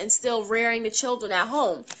movies and still rearing the children at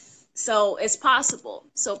home. So it's possible.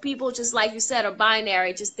 So people, just like you said, are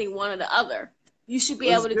binary, just think one or the other. You should be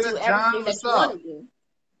able to do everything that you want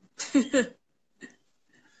to do.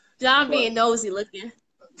 John being nosy looking.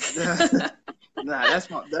 That's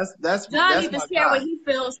John needs to share what he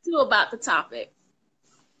feels too about the topic.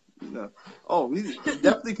 Oh, we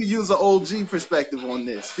definitely could use an OG perspective on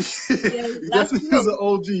this. Yeah, definitely use an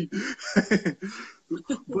OG.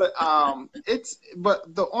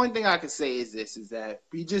 But the only thing I can say is this: is that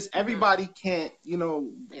everybody can't.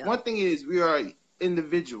 One thing is we are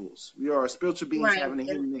individuals. We are spiritual beings having a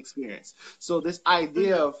human experience. So this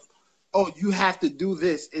idea of you have to do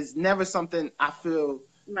this is never something I feel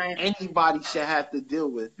anybody should have to deal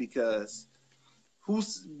with, because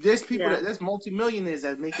there's people there's multimillionaires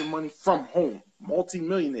that making money from home.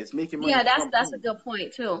 Multimillionaires making money. Yeah, that's a good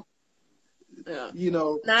point too. Yeah.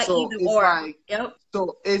 Not so either it's or. Like, yep.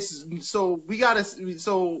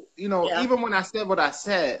 Even when I said what I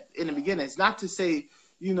said in the beginning, it's not to say,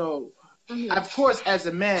 of course, as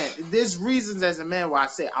a man, there's reasons as a man why I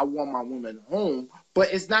say I want my woman home,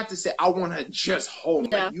 but it's not to say I want her just home.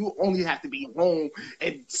 Yeah. Like, you only have to be home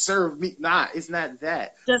and serve me. Nah, it's not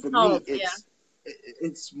that. Just for home. Me,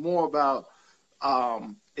 it's more about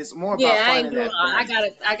finding that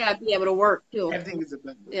balance. I gotta be able to work too. Everything is a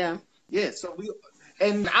balance. Yeah. Yeah. So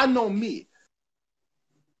and I know me.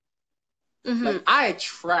 Mm-hmm. Like, I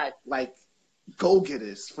attract like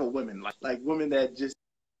go-getters for women, like women that just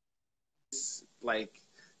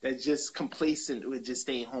complacent with just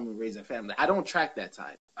staying home and raising a family. I don't attract that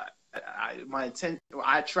type.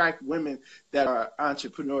 I attract women that are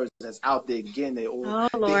entrepreneurs that's out there getting they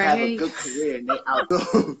have a good career and they out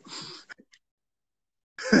there.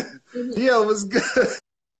 Yeah, it was good.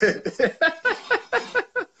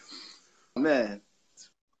 Man.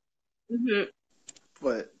 Mm-hmm.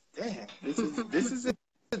 But damn, this is a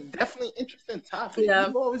definitely interesting topic. Yeah.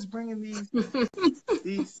 You're always bringing these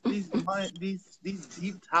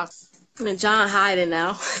deep topics. And John hiding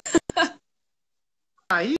now.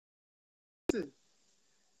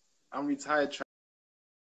 I'm retired.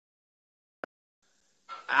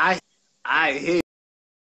 I hear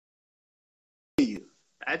you.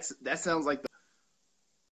 That sounds like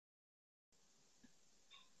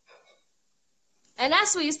and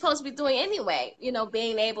that's what you're supposed to be doing anyway.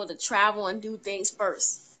 Being able to travel and do things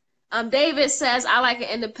first. David says, I like an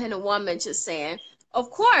independent woman, just saying. Of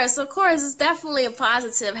course, it's definitely a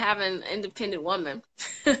positive having an independent woman.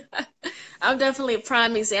 I'm definitely a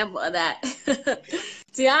prime example of that.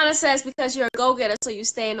 Tiana says, because you're a go-getter, so you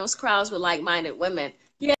stay in those crowds with like-minded women.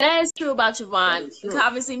 Yeah, that is true about Javon. Because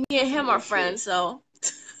obviously me and him are friends, so.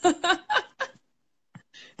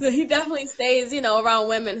 So he definitely stays, around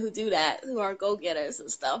women who do that, who are go-getters and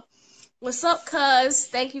stuff. What's up, cuz?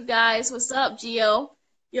 Thank you, guys. What's up, Gio?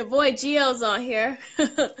 Your boy Gio's on here.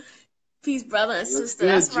 Peace, brother and sister. Good,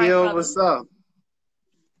 that's right, Gio, brother. what's up?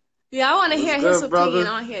 Yeah, I want to hear his opinion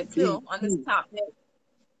on here, too, on this topic.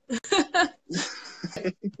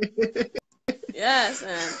 Yes,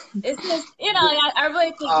 man. It's just, I really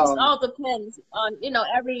think it all depends on,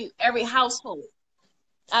 every household.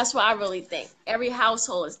 That's what I really think. Every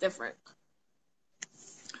household is different.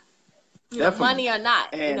 Money or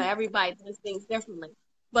not, everybody does things differently.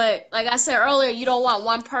 But like I said earlier, you don't want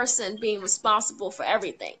one person being responsible for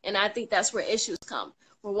everything. And I think that's where issues come,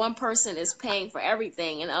 where one person is paying for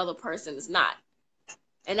everything and the other person is not.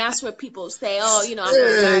 And that's where people say, oh, I'm going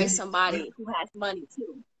to marry somebody who has money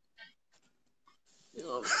too.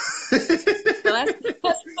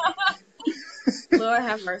 Lord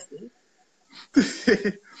have mercy.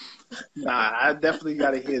 Nah, I definitely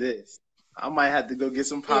got to hear this. I might have to go get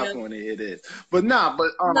some popcorn and hear this. But nah,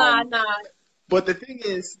 nah. But the thing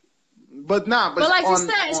is, but like on, you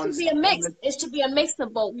said, it should be a mix. It should be a mix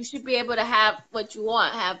of both. You should be able to have what you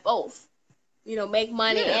want, have both. You know, make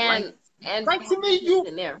money and like to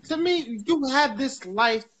me, you have this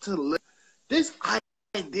life to live. This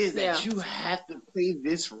idea that you have to play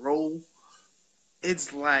this role,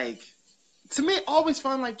 it's like, to me, I always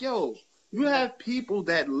find like, yo, you have people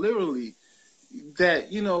that literally,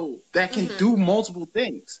 that, you know, that can do multiple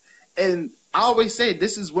things. And I always say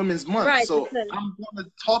this is Women's Month, so I'm going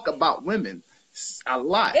to talk about women a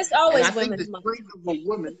lot. It's always and I Women's think the Month. strength of a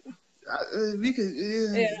woman, we could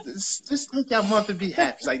just take that month and be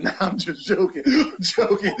happy. It's like, nah, I'm just joking.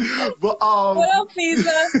 But well,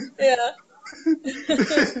 Pizza,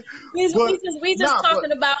 we just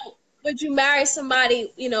talking about, would you marry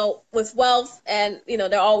somebody, you know, with wealth and, you know,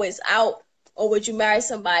 they're always out, or would you marry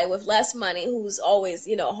somebody with less money who's always,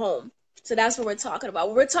 you know, home? So that's what we're talking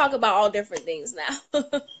about. We're talking about all different things now.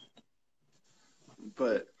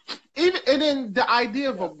 But even, and then the idea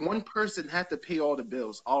of a one person had to pay all the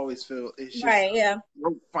bills, I always feel it's just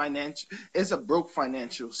broke financial. It's a broke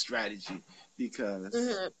financial strategy because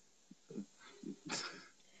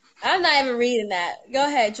I'm not even reading that. Go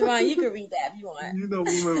ahead, Javon. You can read that if you want. You know,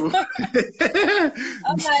 women.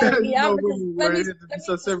 I'm not even reading. Let me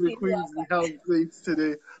so every queens held slaves to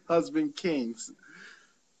their husband kings.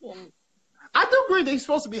 I do agree they're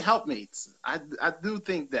supposed to be helpmates. I do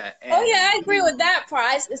think that. And, I agree with that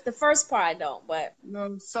part. It's the first part I don't, but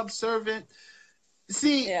subservient.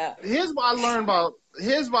 See, here's what I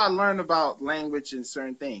learned about language and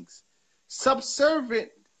certain things.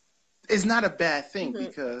 Subservient is not a bad thing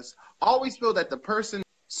because I always feel that the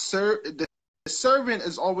servant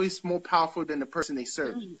is always more powerful than the person they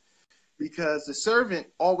serve. Because the servant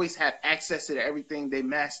always have access to everything they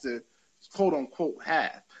master, quote unquote,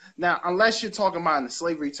 have. Now, unless you're talking about in the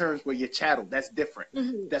slavery terms where you're chattel, that's different.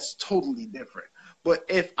 That's totally different. But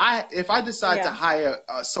if I decide to hire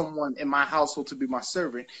someone in my household to be my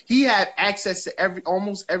servant, he had access to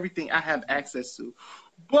almost everything I have access to.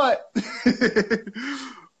 But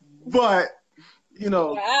you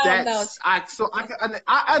know, I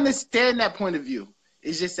understand that point of view.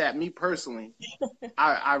 It's just that me personally,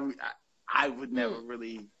 I would never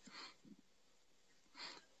really.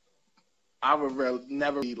 I would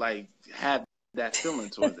never really, like, have that feeling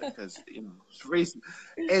towards it because, you know, it's racist.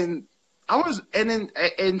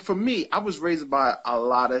 And for me, I was raised by a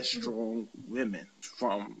lot of strong women,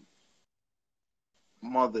 from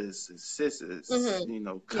mothers and sisters, you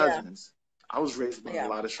know, cousins. I was raised by a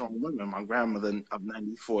lot of strong women. My grandmother of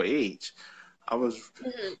 94 age. I was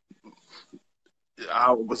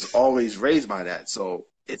always raised by that. So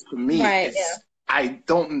it's, for me,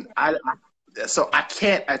 so I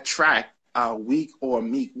can't attract a weak or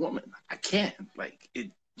meek woman. I can't. Like,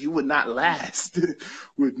 you would not last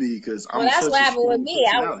with me because I'm that's such what a happened with me.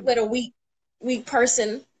 I was with a weak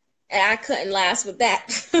person, and I couldn't last with that.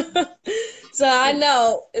 So I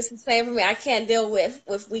know it's the same for me. I can't deal with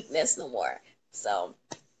weakness no more. So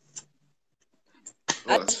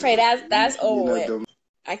I just pray that's over with.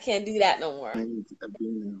 I can't do that no more.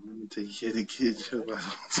 Take care of the kids.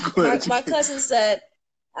 My cousin said,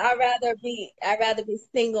 I'd rather be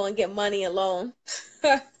single and get money alone.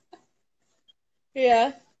 But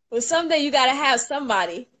someday you gotta have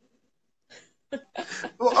somebody.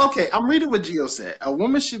 Well, okay, I'm reading what Gio said. A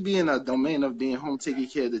woman should be in a domain of being home, taking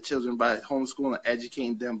care of the children by homeschooling and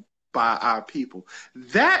educating them by our people.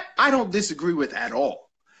 That I don't disagree with at all.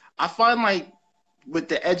 I find like with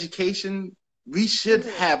the education, we should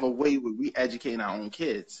have a way where we educate our own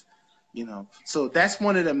kids. You know, so that's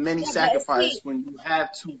one of the many sacrifices when you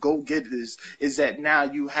have to go get this, is that now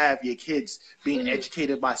you have your kids being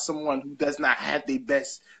educated by someone who does not have the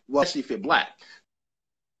best, well, especially if you're black.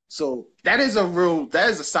 So that is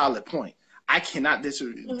a solid point. I cannot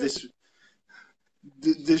disrespect.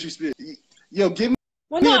 Yo, give me.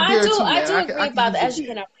 Well, no, I do agree about the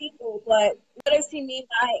educating our people, but what does he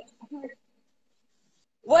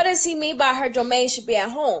mean by her domain should be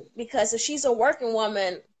at home? Because if she's a working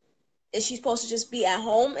woman, is she supposed to just be at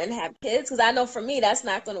home and have kids? Because I know for me, that's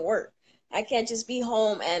not going to work. I can't just be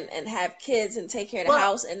home and have kids and take care of the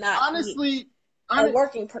house and not be a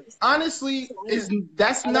working person. Honestly,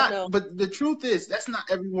 but the truth is, that's not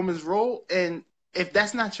every woman's role. And if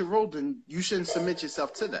that's not your role, then you shouldn't submit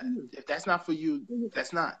yourself to that. If that's not for you,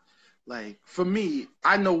 that's not. Like, for me,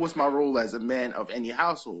 I know what's my role as a man of any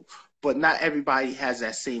household, but not everybody has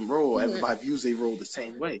that same role. Everybody views their role the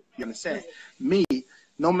same way. You understand? Me,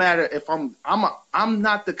 no matter if I'm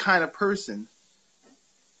not the kind of person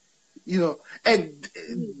You know, and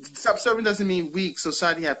subservient doesn't mean weak.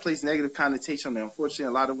 Society has placed negative connotation on it. Unfortunately,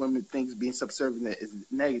 a lot of women think being subservient is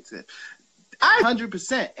negative.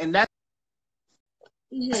 100%, and that's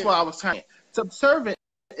what I was trying. Subservient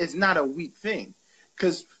is not a weak thing,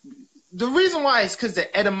 because the reason why is because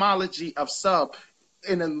the etymology of sub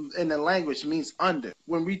in the language means under.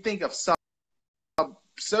 When we think of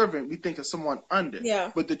subservient, we think of someone under.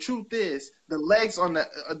 Yeah. But the truth is, the legs on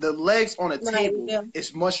the table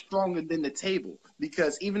is much stronger than the table,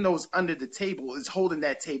 because even though it's under the table, it's holding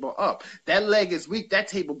that table up. That leg is weak, that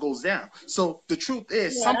table goes down. So the truth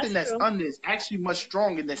is, something that's under is actually much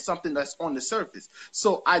stronger than something that's on the surface.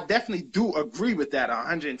 So I definitely do agree with that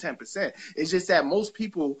 110%. It's just that most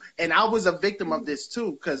people, and I was a victim of this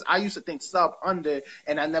too, because I used to think sub under,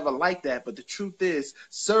 and I never liked that. But the truth is,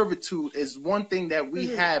 servitude is one thing that we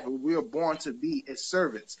have, and we are born to be as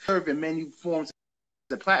servants. Serve in many forms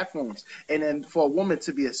and platforms, and then for a woman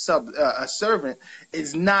to be a servant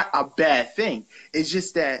is not a bad thing. It's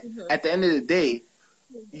just that at the end of the day,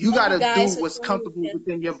 you got to do what's comfortable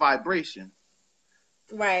within your vibration.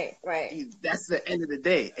 Right. That's the end of the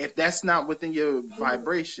day. If that's not within your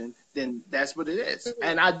vibration, then that's what it is.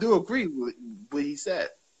 And I do agree with what he said.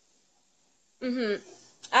 I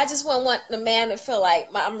just want the man to feel like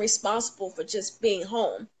I'm responsible for just being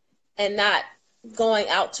home and not going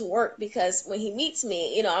out to work, because when he meets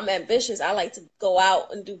me, you know, I'm ambitious. I like to go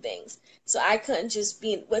out and do things. So I couldn't just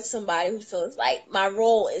be with somebody who feels like my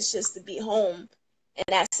role is just to be home and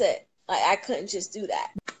that's it. Like, I couldn't just do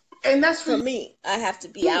that. And that's for me. I have to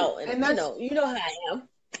be out, and you know how I am.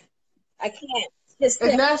 I can't just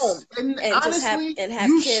stay home and honestly, just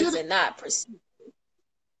have kids and not pursue.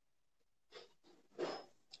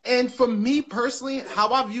 And for me personally,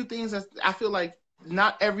 how I view things, I feel like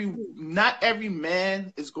not every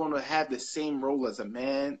man is going to have the same role as a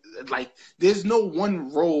man. Like, there's no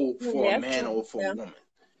one role for a man or for a woman.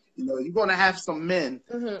 You know, you're going to have some men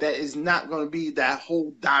that is not going to be that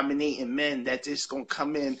whole dominating men that just going to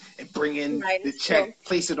come in and bring in the check,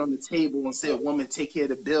 place it on the table, and say, a woman, take care of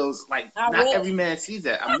the bills. Like, not every man sees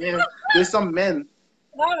that. I mean, there's some men.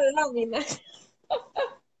 I don't mean that.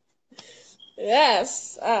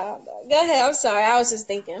 Yes. Go ahead. I'm sorry. I was just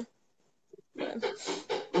thinking.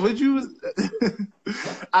 Would you?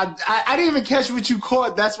 I didn't even catch what you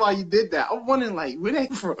caught. That's why you did that. I'm wondering, like, where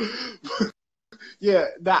that from? Yeah,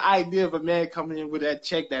 the idea of a man coming in with that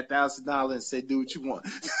check, that $1,000, and say, "Do what you want."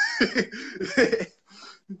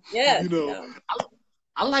 Yeah. You know,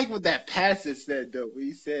 I like what that passage said though.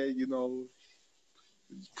 He said, you know,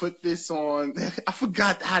 put this on. I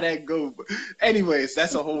forgot how that goes. But anyways,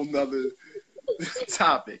 that's a whole nother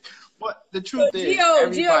topic. But the truth is,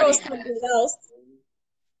 everybody has.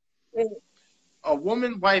 A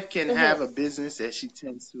woman wife can have a business that she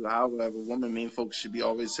tends to. However, woman main focus should be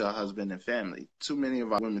always to her husband and family. Too many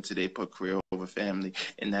of our women today put career over family,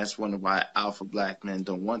 and that's one of why alpha black men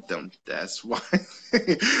don't want them. That's why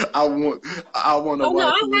I want a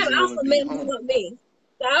wife who is going to be home. Who want me.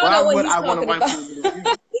 So I don't know what he's talking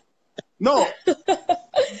about. No.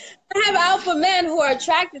 I have alpha men who are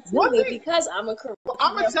attracted to me because I'm a career.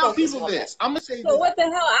 I'm gonna tell people this. I'm gonna say. So what the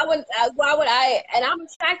hell? Why would I? And I'm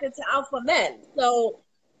attracted to alpha men. So.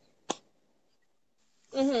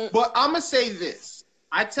 But I'm gonna say this.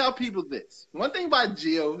 I tell people this. One thing about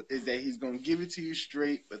Gio is that he's gonna give it to you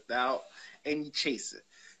straight without any chaser.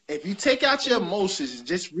 If you take out your emotions and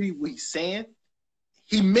just read what he's saying,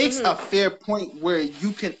 he makes a fair point where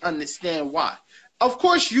you can understand why. Of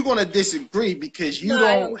course, you're going to disagree because you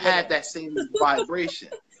don't have that same vibration.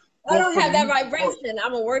 I don't have that vibration.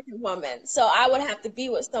 I'm a working woman. So I would have to be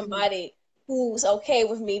with somebody who's okay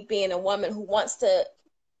with me being a woman who wants to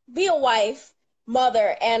be a wife,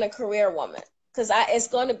 mother, and a career woman. Because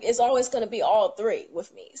it's always going to be all three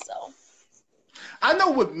with me. So I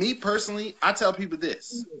know with me personally, I tell people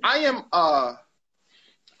this. I'm a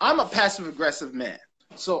passive aggressive man.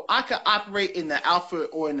 So I can operate in the alpha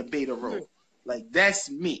or in the beta role. Like, that's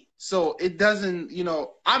me. So it doesn't, you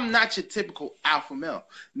know, I'm not your typical alpha male.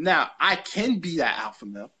 Now, I can be that alpha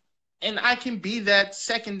male, and I can be that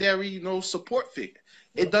secondary, you know, support figure.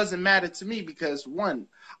 It doesn't matter to me because, one,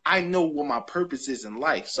 I know what my purpose is in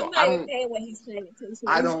life. So I don't.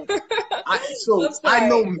 I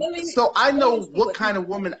know what kind of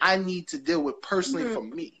woman I need to deal with personally for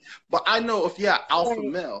me. But I know if you're an alpha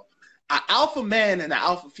male, an alpha man and an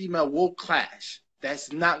alpha female will clash.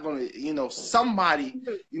 That's not going to, you know, somebody,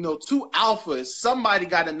 you know, two alphas, somebody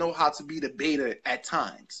got to know how to be the beta at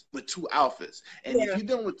times with two alphas. And if you're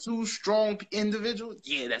dealing with two strong individuals,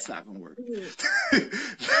 that's not going to work.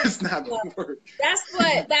 That's not going to work.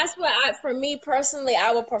 That's what for me personally,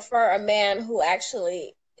 I would prefer a man who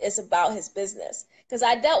actually is about his business. Because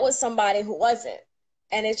I dealt with somebody who wasn't,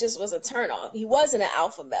 and it just was a turnoff. He wasn't an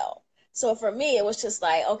alpha male. So for me, it was just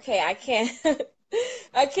like, okay, I can't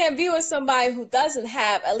I can't be with somebody who doesn't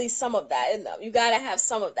have at least some of that in them. You got to have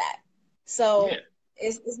some of that. So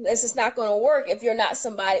it's just not going to work if you're not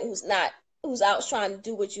somebody who's out trying to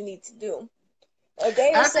do what you need to do.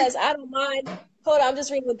 David says, I don't mind. Hold on, I'm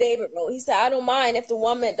just reading what David wrote. He said, I don't mind if the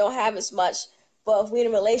woman don't have as much, but if we're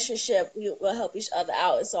in a relationship, we will help each other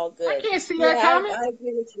out. It's all good. I can't see that comment. I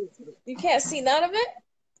agree with you. You can't see none of it?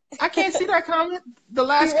 I can't see that comment. The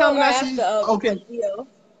last comment I see. Okay. Video.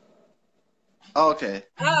 Okay.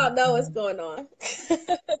 I don't know what's going on.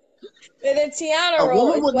 And then Tiana wrote, a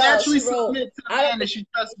woman will naturally submit to the man that she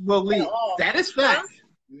trusts will lead. That is fact. Huh?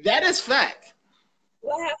 That is fact.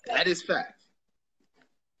 What happened? That is fact.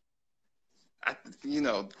 Can you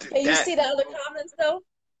see the other comments though?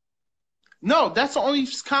 No, that's the only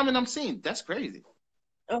comment I'm seeing. That's crazy.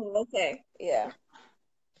 Oh, okay. Yeah.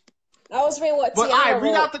 I was reading what Tiana I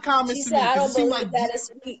read out the comments. She said, I don't believe that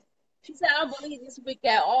it's weak. She said, I don't believe it's weak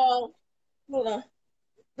at all. Hold on.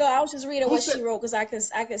 No, I was just reading what she wrote because I can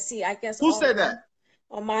see, I guess. Who said that?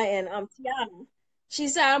 On my end, Tiana. She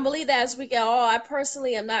said, I don't believe that it's weak at all. I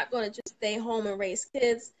personally am not going to just stay home and raise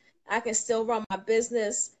kids. I can still run my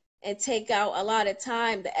business and take out a lot of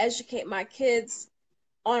time to educate my kids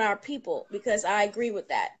on our people, because I agree with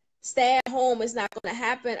that. Stay at home is not going to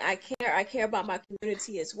happen. I care about my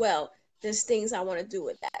community as well. There's things I want to do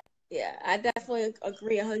with that. Yeah, I definitely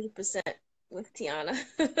agree 100% with Tiana.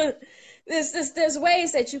 There's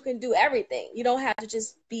ways that you can do everything. You don't have to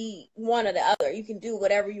just be one or the other. You can do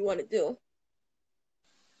whatever you want to do.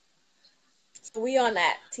 So we on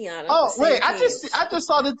that, Tiana. Oh wait, I just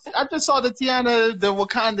saw the Tiana the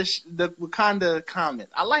Wakanda comment.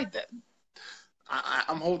 I like that.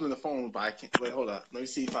 I'm holding the phone, but I can't. Wait, hold up. Let me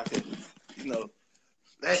see if I can.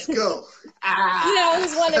 Let's go. I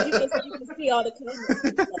was wondering if you can see all the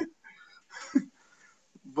comments.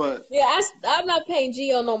 But yeah, I'm not paying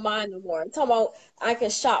Gio no mind no more. I'm talking about I can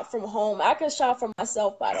shop from home. I can shop for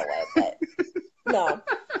myself, by the way, but no,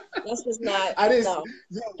 that's just not. I didn't. No,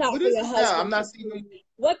 shop for your husband. I'm not seeing.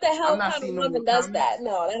 What the hell kind of woman does that?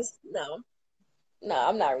 No, no,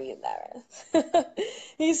 I'm not reading that.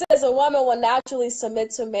 He says a woman will naturally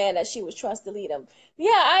submit to a man that she would trust to lead him. Yeah,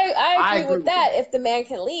 I agree with that if the man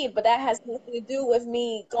can lead, but that has nothing to do with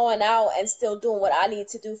me going out and still doing what I need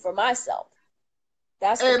to do for myself.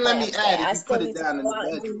 That's the and let me add, I still need to go out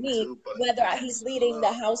and do me, whether he's leading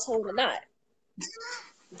the household or not.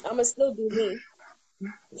 I'm gonna still do me.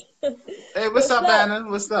 Hey, what's up, Anna?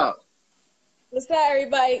 What's up? What's up,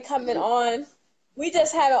 everybody coming on? We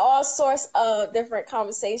just had all sorts of different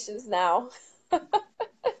conversations now.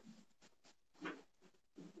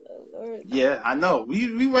 Yeah, I know.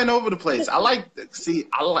 We went over the place. Noah's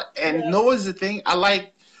the thing. I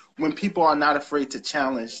like when people are not afraid to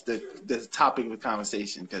challenge the topic of the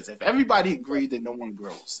conversation, because if everybody agrees, then no one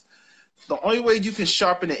grows. The only way you can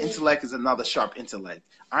sharpen the intellect is another sharp intellect.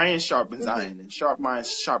 Iron sharpens iron, and sharp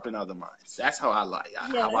minds sharpen other minds. That's how I like.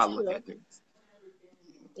 How I look at things.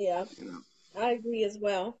 Yeah, I agree as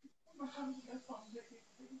well.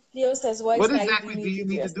 Theo says, "What exactly do you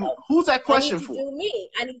need to do? Who's that question for?" Do me.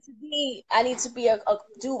 I need to be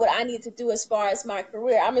do what I need to do as far as my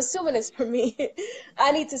career. I'm assuming it's for me.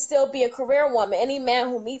 I need to still be a career woman. Any man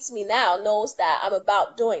who meets me now knows that I'm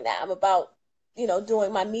about doing that. I'm about,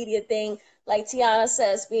 doing my media thing. Like Tiana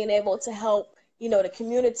says, being able to help, the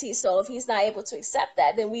community. So if he's not able to accept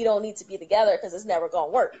that, then we don't need to be together, because it's never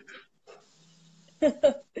gonna work.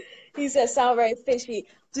 He says, sound very fishy.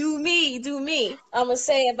 Do me. I'm going to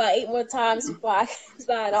say it about 8 more times before I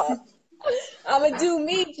sign off. I'm going to do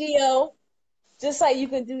me, Gio. Just like you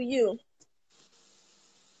can do you.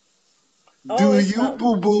 Do you,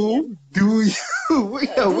 boo-boo? Do you? Do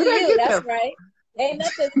you, that's right. Ain't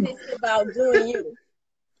nothing fishy about doing you.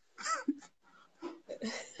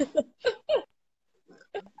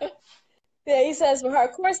 Yeah, he says, for her,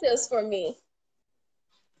 of course it was for me.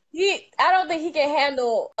 I don't think he can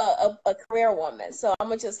handle a career woman, so I'm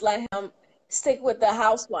gonna just let him stick with the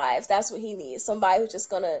housewives. That's what he needs. Somebody who's just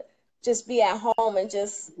gonna be at home and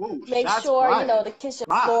just make sure the kitchen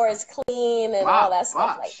floor is clean and all that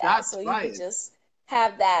stuff like that. So you can just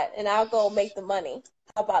have that, and I'll go make the money.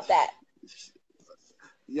 How about that?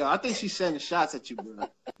 Yeah, I think she's sending shots at you, bro.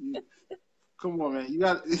 Come on, man. You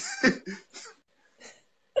got.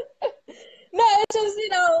 No, it's just,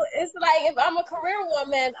 it's like if I'm a career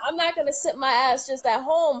woman, I'm not going to sit my ass just at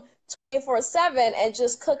home 24/7 and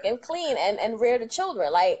just cook and clean and rear the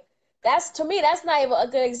children. Like, to me, that's not even a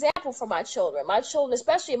good example for my children. My children,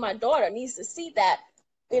 especially my daughter, needs to see that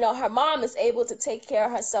her mom is able to take care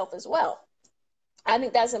of herself as well. I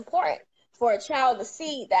think that's important for a child to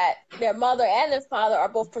see that their mother and their father are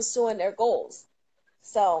both pursuing their goals.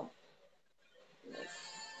 So.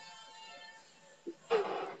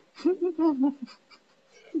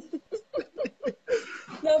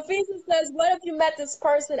 Nafisa says, what if you met this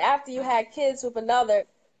person after you had kids with another?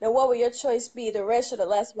 Then what would your choice be, the rich or the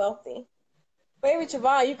less wealthy? Maybe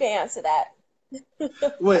Javon, you can answer that.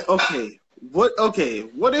 Wait, okay.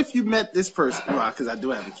 What if you met this person? Well, because I do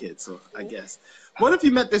have a kid, so I guess. What if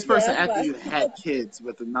you met this person after you had kids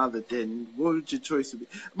with another? Then what would your choice be?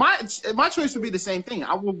 My choice would be the same thing.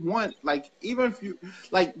 I would want, like, even if you,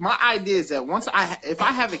 like, my idea is that if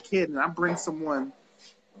I have a kid and I bring someone,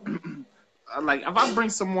 like, if I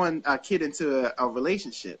bring a kid into a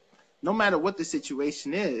relationship, no matter what the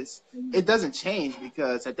situation is, it doesn't change,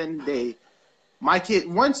 because at the end of the day, my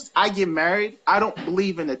kid, once I get married, I don't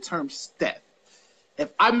believe in the term step. If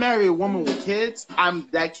I marry a woman with kids, I'm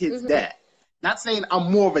that kid's dad. Not saying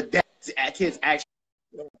I'm more of a dad, kid's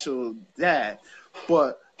actual dad,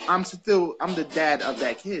 but I'm the dad of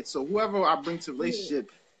that kid. So whoever I bring to a relationship,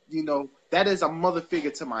 that is a mother figure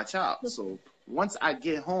to my child. So once I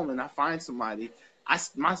get home and I find somebody,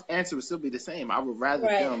 my answer would still be the same. I would rather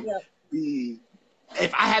them be,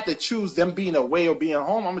 if I had to choose them being away or being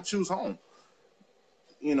home, I'm going to choose home.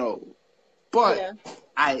 But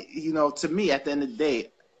to me, at the end of the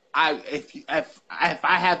day, if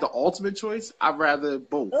I had the ultimate choice, I'd rather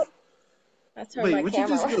both. Wait, what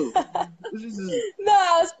camera. You just do? No,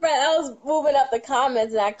 I was moving up the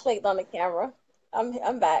comments and I clicked on the camera.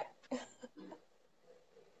 I'm back.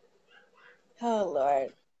 Oh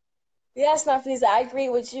Lord. Yes, Nafisa, I agree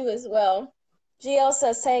with you as well. GL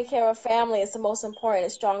says taking care of family is the most important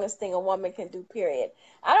and strongest thing a woman can do, period.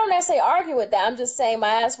 I don't necessarily argue with that. I'm just saying my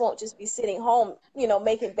ass won't just be sitting home,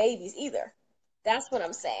 making babies either. That's what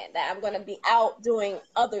I'm saying, that I'm going to be out doing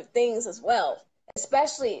other things as well,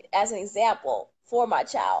 especially as an example for my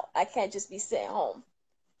child. I can't just be sitting home.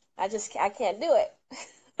 I can't do it.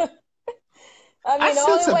 I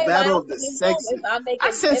sense a battle of the sexes. I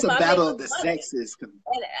sense a battle of the sexes. And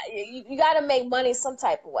you got to make money some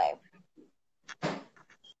type of way.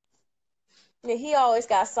 Yeah, he always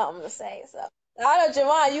got something to say. So I know,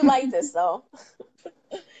 Javon, you like this though.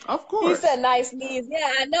 Of course. He said nice knees.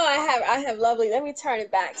 Yeah, I know. I have lovely. Let me turn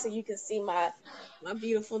it back so you can see my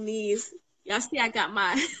beautiful knees. Y'all see, I got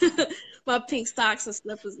my my pink socks and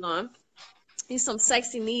slippers on. These some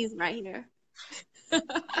sexy knees right here.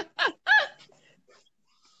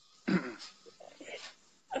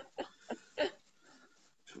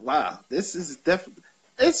 Wow, this is definitely.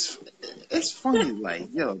 It's funny, like,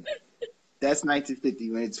 yo, that's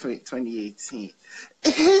 1950 when it's 2018.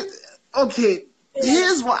 Okay,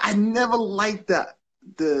 here's why I never liked the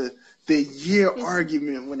year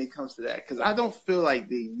argument when it comes to that, because I don't feel like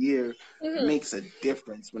the year makes a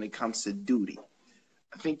difference when it comes to duty.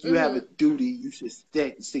 I think you have a duty, you should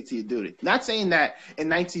stick to your duty. Not saying that in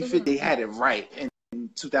 1950 they had it right and in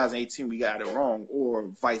 2018 we got it wrong, or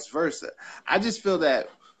vice versa. I just feel that,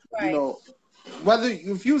 whether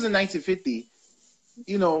if you was in 1950,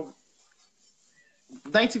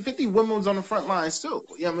 1950 women was on the front lines too.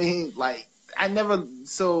 You know what I mean? Like, I never,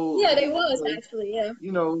 so. Yeah, they was actually, yeah.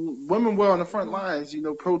 Women were on the front lines,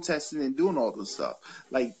 protesting and doing all this stuff.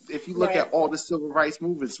 Like, if you look at all the civil rights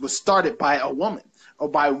movements was started by a woman or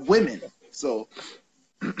by women. So.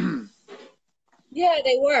 Yeah,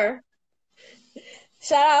 they were.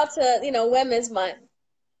 Shout out to, Women's Month.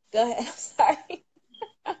 Go ahead. I'm sorry.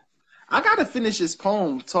 I gotta finish this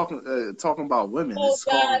poem talking about women. Oh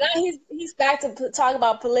God, he's back to talk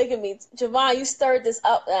about polygamy. Javon, you stirred this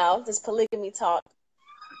up now. This polygamy talk.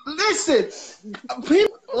 Listen,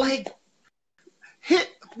 people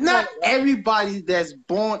not everybody that's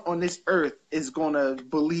born on this earth is gonna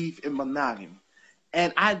believe in monogamy,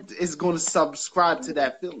 and is gonna subscribe to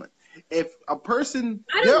that feeling. If a person,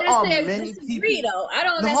 there are many people. Though. I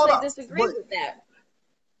don't necessarily disagree with that.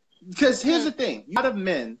 Because here's the thing: a lot of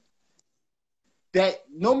men that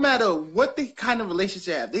no matter what the kind of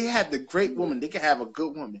relationship they have, they have the great woman, they can have a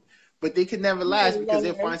good woman, but they can never last because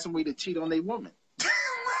they'll find some way to cheat on their woman.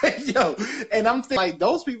 Yo, and I'm thinking, like,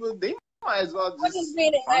 those people, they might as well just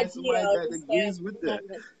find somebody that agrees with them.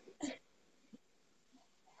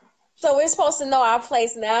 So we're supposed to know our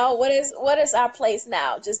place now. What is our place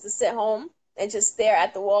now? Just to sit home and just stare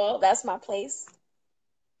at the wall? That's my place.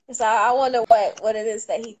 So I wonder what it is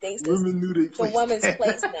that he thinks is the woman's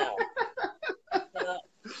place now.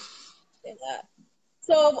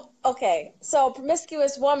 So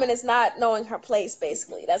promiscuous woman is not knowing her place,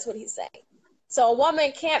 basically. That's what he's saying. So a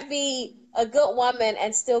woman can't be a good woman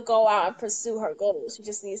and still go out and pursue her goals. She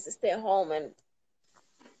just needs to stay home and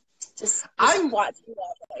just watch.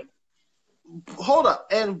 Hold up.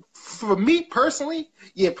 And for me personally,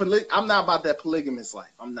 yeah, I'm not about that polygamous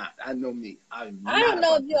life. I'm not. I know me. I don't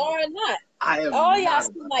know if you are or not. I am. Oh, y'all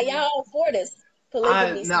seem like y'all for this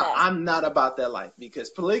polygamy stuff. I'm not about that life, because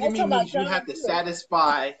polygamy means you have to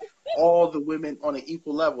satisfy all the women on an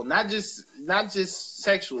equal level, not just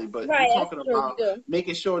sexually, but you're talking about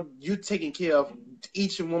making sure you're taking care of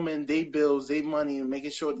each woman, their bills, their money, and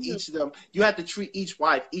making sure each of them, you have to treat each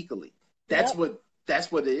wife equally. That's what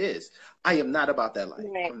it is. I am not about that life.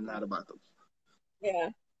 Right. I'm not about those. Yeah.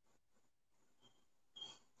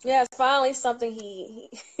 Yeah, it's finally something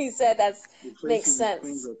he said that makes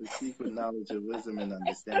sense. Of the secret knowledge of wisdom and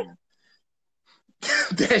understanding.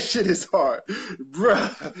 That shit is hard,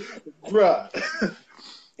 bruh.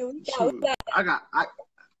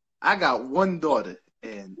 I got one daughter,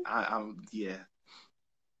 and I'm yeah.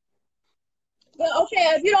 But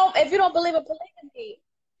okay, if you don't believe in polygamy,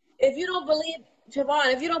 if you don't believe,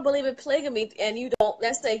 Javon, if you don't believe in polygamy and you don't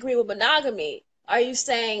necessarily agree with monogamy, are you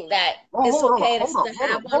saying that it's okay to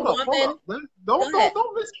have one woman?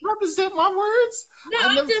 Don't misrepresent my words. No,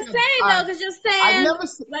 I'm just saying though, because you're saying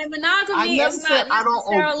like monogamy is not necessarily. I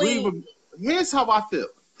don't agree with. Here's how I feel.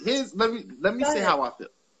 Let me say how I feel.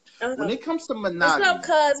 When it comes to monogamy, what's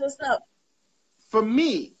up, cuz? What's up? For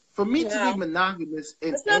me to be monogamous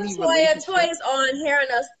in any relationship. Toya's on hearing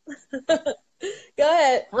us. Go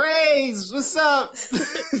ahead. Praise, what's up? Toya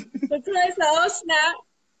said, "Oh snap."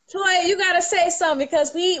 Toya, you gotta say something,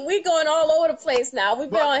 because we going all over the place now.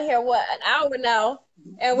 We've been on here an hour now,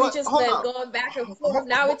 and we just been going back and forth.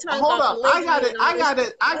 Now we're talking about polygamy.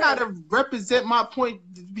 I gotta represent my point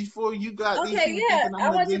before you got. Okay, yeah. I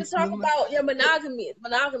want you to talk about your monogamous.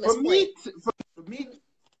 For me,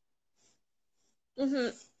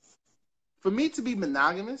 for me to be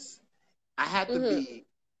monogamous, I had to be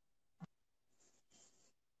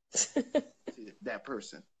that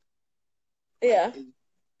person. Yeah.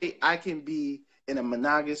 I can be in a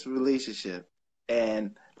monogamous relationship,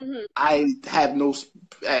 and I have no,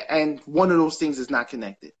 and one of those things is not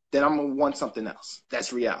connected. Then I'm gonna want something else.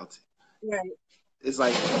 That's reality. Right. It's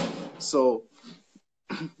like, so.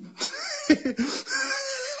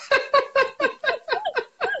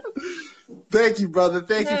 Thank you, brother.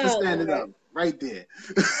 Thank you for standing up right there.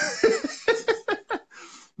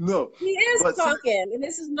 No, he is talking, and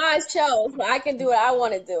this is my show, so I can do what I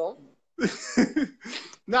want to do.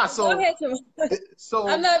 Nah, so go ahead, so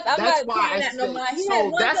I'm not that's why that no more.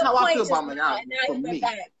 So that's how I feel about monogamy for me.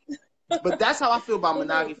 But that's how I feel about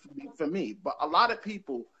monogamy for me. But a lot of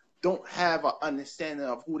people don't have an understanding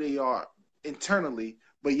of who they are internally,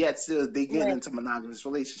 but yet still they get into monogamous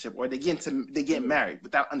relationship, or they get married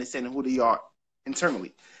without understanding who they are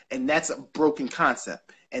internally, and that's a broken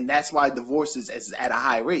concept. And that's why divorce is at a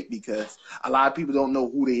high rate, because a lot of people don't know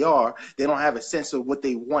who they are. They don't have a sense of what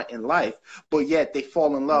they want in life, but yet they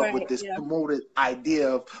fall in love with this promoted idea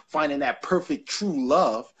of finding that perfect true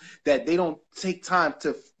love, that they don't take time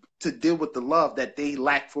to deal with the love that they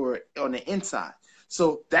lack for on the inside.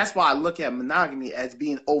 So that's why I look at monogamy as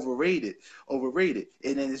being overrated. And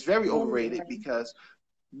then it's very overrated because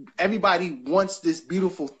everybody wants this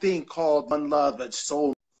beautiful thing called one love, a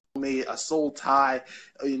soul mate, a soul tie,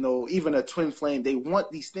 even a twin flame. They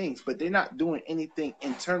want these things, but they're not doing anything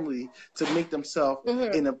internally to make themselves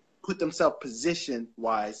put themselves position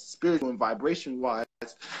wise, spiritual and vibration wise,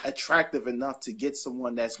 attractive enough to get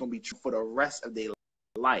someone that's going to be true for the rest of their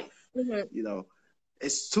life.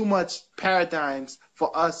 It's too much paradigms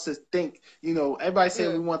for us to think, everybody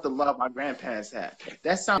saying we want the love our grandparents had.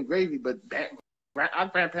 That sounds gravy, but our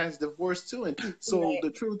grandparents divorced too. And so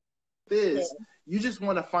the truth is, you just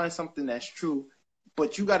want to find something that's true,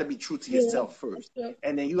 but you got to be true to yourself first.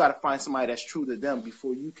 And then you got to find somebody that's true to them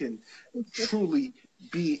before you can truly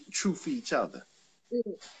be true for each other.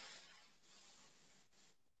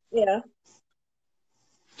 Yeah.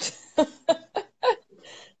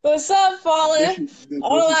 What's up, Fallen?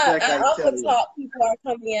 All our upper talk people are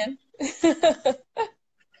coming in.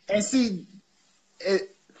 And see,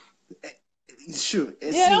 shoot.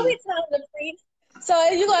 Don't be telling the priest. So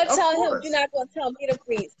you're going to tell him, you're not going to tell me the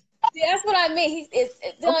priest. See, that's what I mean. It's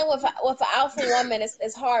dealing with an alpha woman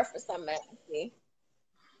is hard for some men. See,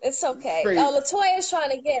 it's okay. LaToya is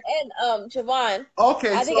trying to get in. Javon.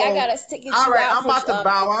 Okay, I think I gotta stick it. All right, I'm about to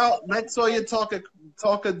bow out. Let Toya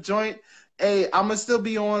talk a joint. Hey, I'm gonna still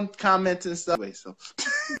be on commenting and stuff. So,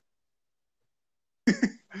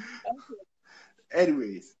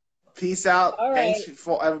 anyways, peace out. All right. Thanks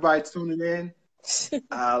for everybody tuning in.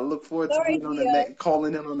 I look forward to Sorry, being on the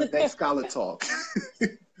calling in on the next Scholar Talk.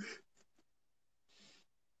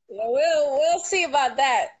 Yeah, we'll see about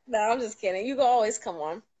that. No, I'm just kidding. You can always come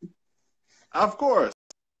on. Of course.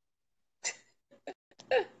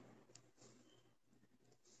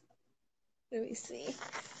 Let me see.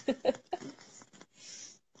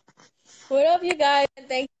 What up, you guys?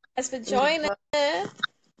 Thank you guys for joining.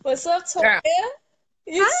 What's up, Toya?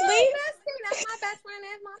 You sleep? That's my best friend.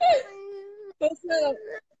 That's my friend. What's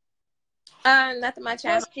up? Nothing much.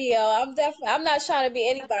 What's Gio? I'm not trying to be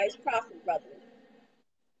anybody's prophet, brother.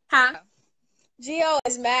 Huh? Gio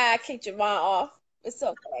is mad. I kicked Javon off. It's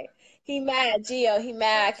okay. He mad, Gio. He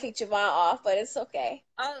mad. I kicked Javon off, but it's okay.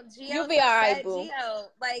 Oh, Gio, you'll be all right, boo. Gio,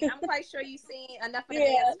 like I'm quite sure you've seen enough of the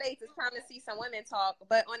man's face. It's time to see some women talk.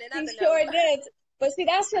 But on another note, sure did. But see,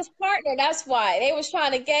 that's his partner. That's why they was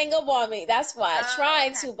trying to gang up on me. That's why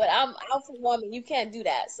trying to. But I'm alpha woman. You can't do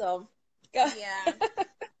that. So, go. Yeah,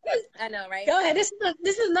 I know, right? Go ahead. This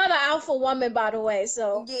is not an alpha woman, by the way.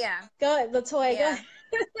 So yeah, go ahead, Latoya. Yeah.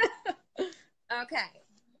 Go ahead. Okay.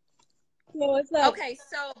 Well, what's up? Okay,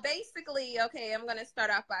 so basically, I'm gonna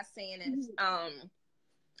start off by saying this.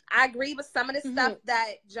 I agree with some of the stuff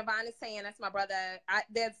that Javon is saying. That's my brother.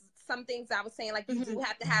 There's some things I was saying, like you do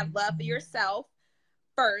have to have love for yourself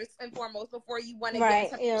first and foremost before you want to get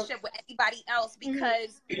into a relationship with anybody else.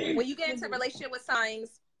 Because when you get into a relationship with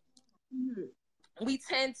signs, we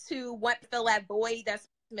tend to want to fill that void that's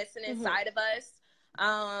missing inside of us.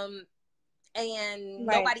 And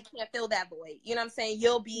nobody can fill that void. You know what I'm saying?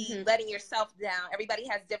 You'll be letting yourself down. Everybody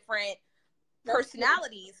has different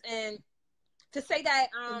personalities. And to say that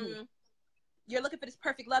you're looking for this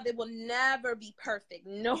perfect love, it will never be perfect.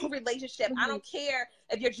 No relationship. I don't care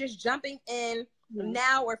if you're just jumping in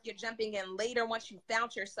now or if you're jumping in later. Once you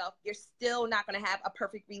found yourself, you're still not going to have a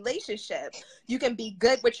perfect relationship. You can be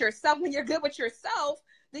good with yourself. When you're good with yourself,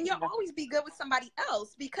 then you'll always be good with somebody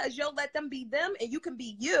else, because you'll let them be them and you can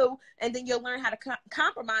be you, and then you'll learn how to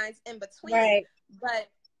compromise in between. Right. But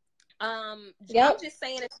I'm just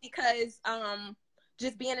saying it's because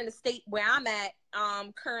just being in the state where I'm at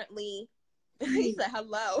currently. He said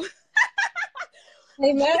hello.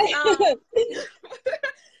 Amen.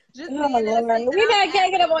 Just we're not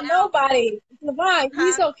ganging up on nobody. Javon,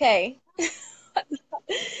 he's okay.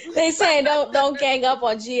 They saying don't gang up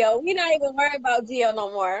on Gio. We're not even worried about Gio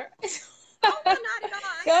no more. Oh, no, not at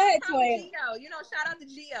all. Go ahead, Toya. Gio. Shout out to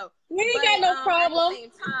Gio. We ain't got no problem. At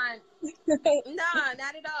the same time, nah,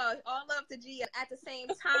 not at all. All love to Gio. At the same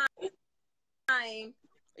time,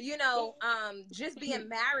 just being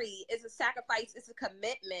married is a sacrifice. It's a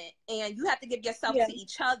commitment, and you have to give yourself to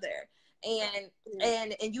each other. And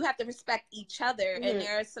you have to respect each other, and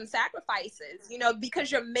there are some sacrifices,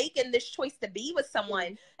 because you're making this choice to be with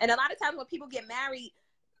someone. And a lot of times when people get married,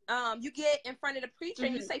 you get in front of the preacher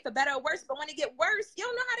and you say for better or worse, but when it get worse, you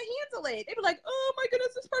don't know how to handle it. They be like, oh my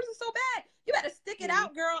goodness, this person's so bad. You better stick it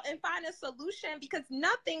out, girl, and find a solution, because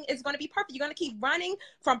nothing is going to be perfect. You're going to keep running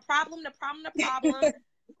from problem to problem to problem.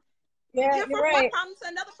 You're from one problem to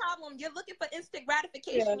another problem. You're looking for instant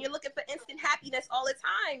gratification. You're looking for instant happiness all the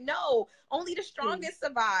time. No, only the strongest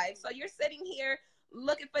survive. So you're sitting here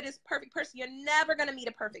looking for this perfect person. You're never going to meet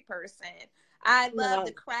a perfect person. I love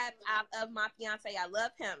the crap out of my fiance. I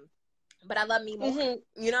love him, but I love me more.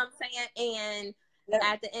 You know what I'm saying? And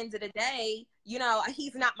at the end of the day,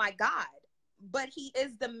 he's not my God, but he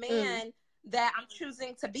is the man that I'm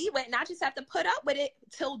choosing to be with, and I just have to put up with it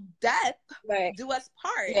till death do us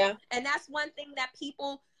part. And that's one thing that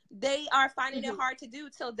people, they are finding it hard to do,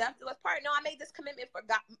 till death do us part. No, I made this commitment for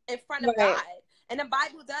God, in front of God. And the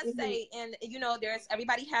Bible does say, and there's,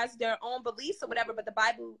 everybody has their own beliefs or whatever, but the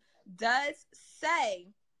Bible does say,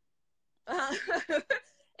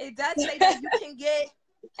 it does say that you can get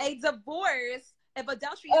a divorce if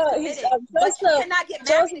adultery is committed, but you cannot get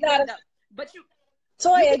married again, though. But you,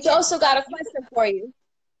 Toya, Joseph got a question for you.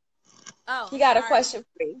 Oh, he got a question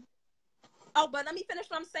for you. Oh, but let me finish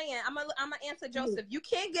what I'm saying. I'm gonna answer Joseph. You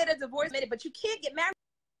can't get a divorce committed, but you can't get married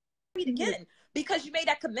again, because you made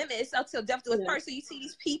that commitment. It's until death do us part. So you see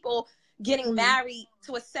these people getting married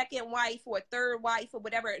to a second wife or a third wife or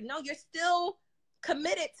whatever. No, you're still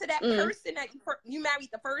committed to that person that you married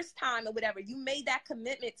the first time or whatever. You made that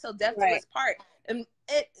commitment till death do us part. And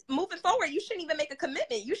moving forward, you shouldn't even make a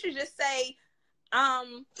commitment. You should just say,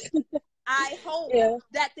 I hope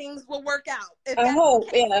that things will work out. If that's the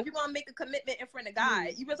case, if you want to make a commitment in front of God,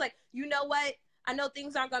 you was like, you know what? I know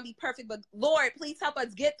things aren't going to be perfect, but Lord, please help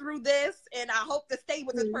us get through this. And I hope to stay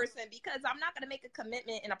with this person, because I'm not going to make a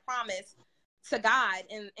commitment and a promise to God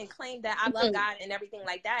and claim that I love God and everything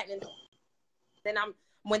like that. And then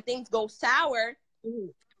when things go sour,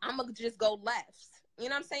 I'm going to just go left. You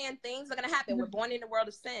know what I'm saying? Things are going to happen. We're born in the world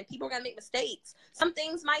of sin. People are going to make mistakes. Some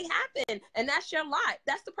things might happen, and that's your lot.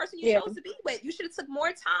 That's the person you chose to be with. You should have took more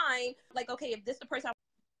time. Like, okay, if this is the person I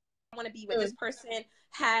want to be with, this person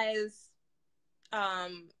has,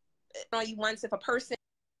 on you once, if a person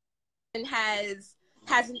has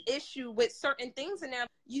an issue with certain things in there,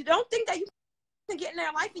 you don't think that you can get in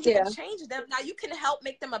their life and you can change them. Now, you can help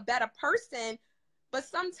make them a better person, but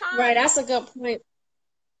sometimes... Right, that's a good point.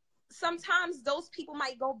 Sometimes those people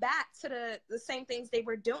might go back to the same things they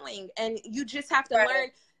were doing, and you just have to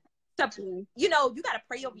learn to, you know, you got to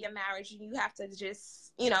pray over your marriage, and you have to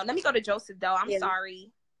just, you know, let me go to Joseph though. I'm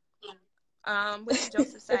sorry. What did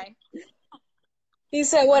Joseph say? He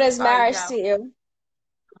said, what is marriage to you?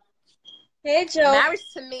 Hey, Joe.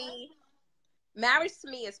 Marriage to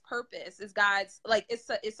me is purpose. Is God's, like, it's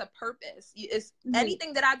a purpose. It's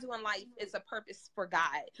anything that I do in life is a purpose for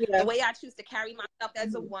God. The way I choose to carry myself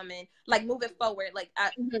as a woman, like moving forward, like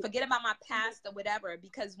I forget about my past or whatever,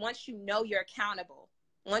 because once you know, you're accountable.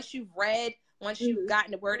 Once you've read, once you've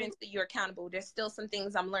gotten the word into, you're accountable. There's still some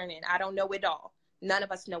things I'm learning. I don't know it all. None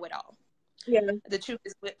of us know it all. The truth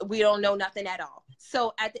is we don't know nothing at all.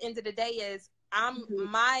 So at the end of the day is,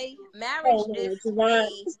 my marriage is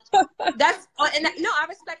me. That's and no, I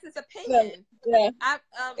respect his opinion.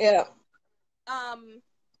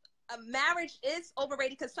 Marriage is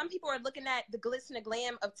overrated because some people are looking at the glitz and the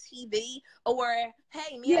glam of TV, or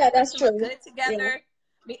hey, me and this person look good together.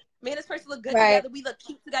 Me and this person look good together. We look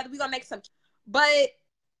cute together. We gonna make some, but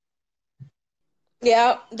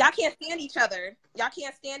y'all can't stand each other. Y'all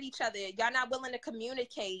can't stand each other. Y'all not willing to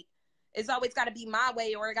communicate. It's always got to be my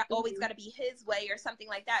way, or always got to be his way, or something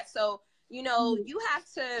like that. So, you know, you have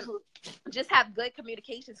to just have good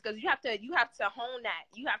communications, because you have to hone that.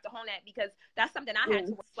 You have to hone that, because that's something I had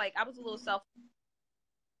to work. Like, I was a little selfish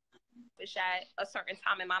at a certain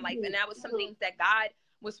time in my life, and that was some things that God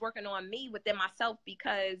was working on me within myself,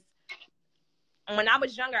 because when I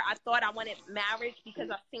was younger, I thought I wanted marriage because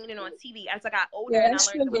I've seen it on TV. As I got older and I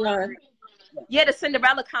learned the word, the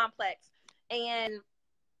Cinderella complex, and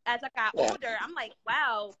as I got older, I'm like,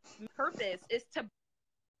 wow, purpose is to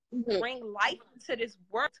bring life into this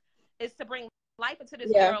world. Is to bring life into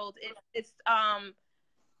this world. It's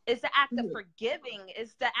the act of forgiving.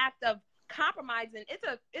 It's the act of compromising.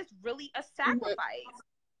 It's really a sacrifice.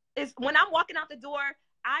 It's when I'm walking out the door,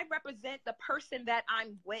 I represent the person that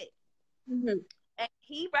I'm with, and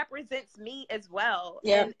he represents me as well.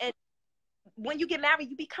 And when you get married,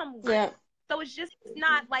 you become one. So it's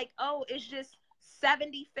not like, oh, it's just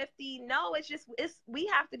 70-50. No, we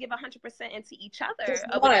have to give 100% into each other,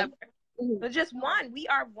 or whatever. But just one. We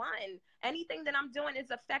are one. Anything that I'm doing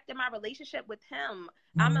is affecting my relationship with him.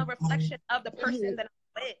 I'm a reflection of the person that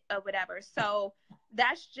I'm with, or whatever. So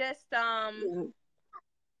that's just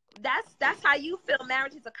that's how you feel.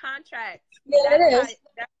 Marriage is a contract. That's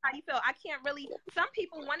how you feel. I can't really. Some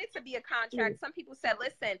people want it to be a contract. Some people said,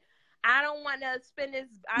 listen, I don't want to spend this.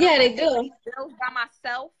 I don't want to pay for these bills by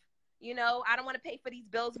myself. You know, I don't want to pay for these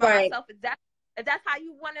bills by myself. If that's how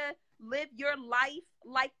you want to live your life,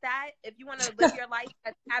 like that, if you want to live your life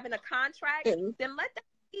as having a contract, then let that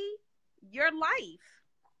be your life.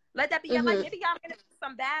 Let that be your life. Maybe y'all ran into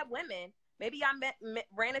some bad women. Maybe y'all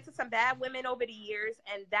ran into some bad women over the years,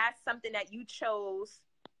 and that's something that you chose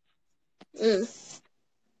in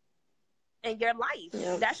your life.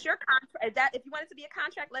 That's your contract. That if you want it to be a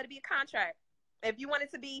contract, let it be a contract. If you want it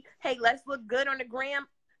to be, hey, let's look good on the gram,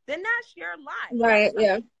 then that's your life.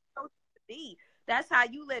 That's how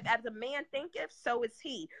you live. As a man thinketh, so is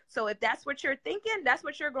he. So if that's what you're thinking, that's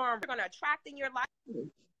what you're going to attract in your life. You're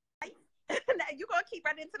going to keep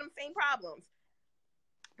running into them same problems,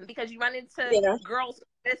 because you run into girls who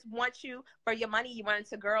just want you for your money. You run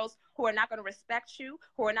into girls who are not going to respect you,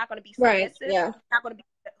 who are not going to be submissive, not going to be,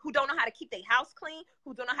 who don't know how to keep their house clean,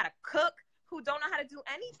 who don't know how to cook, who don't know how to do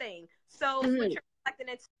anything. So it's what you're reflecting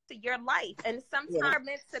into your life. And sometimes we're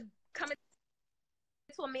meant to come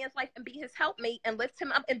into a man's life and be his helpmate and lift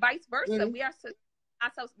him up, and vice versa. We are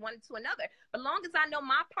ourselves one to another. But long as I know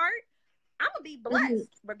my part, I'm gonna be blessed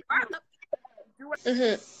regardless. Do what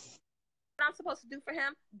I'm supposed to do for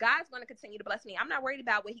him. God's gonna continue to bless me. I'm not worried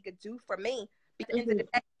about what he could do for me. At the end of the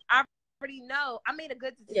day, I already know I made a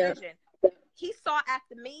good decision. He saw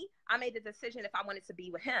after me. I made the decision if I wanted to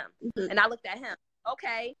be with him, and I looked at him.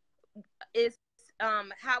 Okay,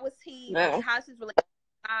 how is he? How's his relationship with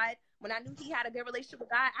God? When I knew he had a good relationship with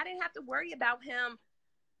God, I didn't have to worry about him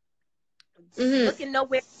looking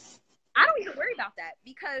nowhere. I don't even worry about that,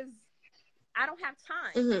 because I don't have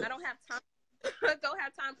time. I don't have time. Don't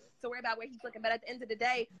have time to worry about where he's looking. But at the end of the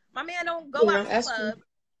day, my man don't go out to the club.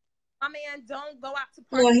 My man don't go out to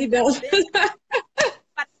No, parties. he don't.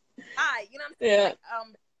 You know what I'm saying? Yeah.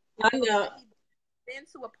 Like, I know. he's been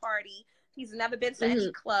to a party. He's never been to Mm-hmm.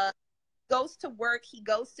 any club. Goes to work. He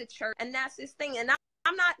goes to church, and that's his thing. And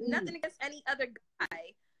I'm not nothing against any other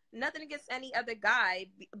guy. Nothing against any other guy,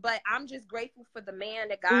 but I'm just grateful for the man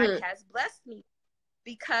that God has blessed me,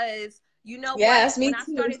 because you know Yes, what? me When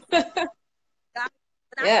too. I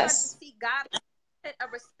started to seek God, put a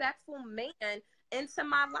respectful man into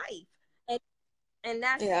my life, and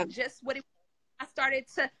that's just what it.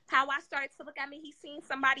 How I started to look at me. He seen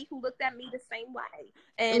somebody who looked at me the same way,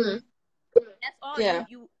 and that's all. Yeah.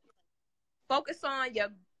 You focus on your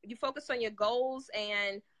goals,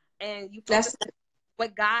 and you focus on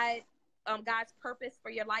what God's purpose for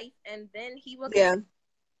your life, and then He will. Yeah.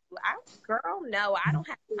 Girl, no, I don't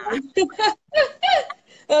have time.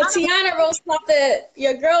 Well, Tiana wrote something.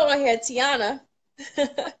 Your girl on here, Tiana.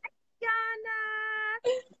 Tiana,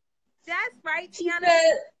 that's right, Tiana.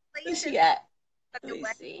 Where's she at?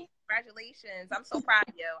 Congratulations! I'm so proud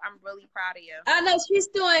of you. I'm really proud of you. I know she's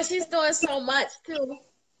doing so much too.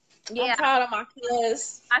 Yeah, I'm proud of my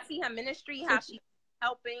kids. I see her ministry, how she's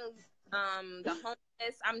helping the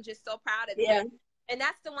homeless. I'm just so proud of you. Yeah. And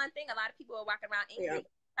that's the one thing, a lot of people are walking around angry,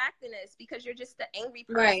 practicing this because you're just an angry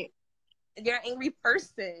person. Right. You're an angry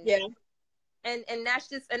person. Yeah. And that's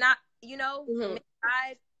just, and I, may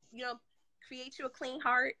God, create you a clean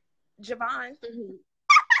heart, Javon.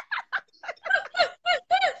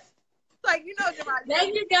 Like, Javon.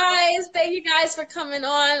 Thank you guys for coming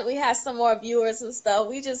on. We have some more viewers and stuff.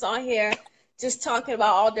 We just on here just talking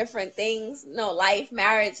about all different things, life,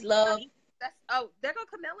 marriage, love. There go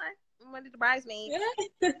Camilla, one of the bridesmaids.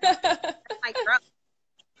 Yeah. My girl.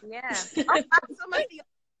 Yeah. So much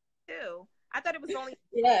too. I thought it was only.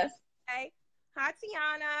 Yes. Okay. Hi,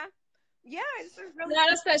 Tiana. Yeah, this is really.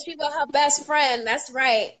 Tiana said she got her best friend. That's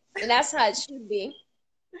right, and that's how it should be.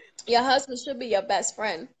 Your husband should be your best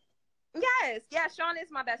friend. Yes, yeah. Sean is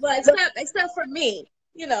my best friend. Except for me,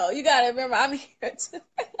 you gotta remember I'm here too.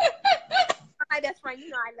 My best friend,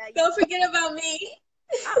 I love you. Don't forget about me.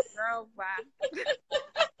 Oh, girl, wow.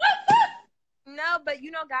 No, but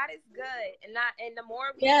God is good, and the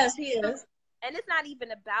more we He is. And it's not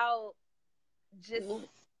even about just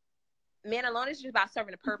man alone. It's just about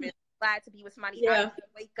serving a purpose. Glad to be with somebody I can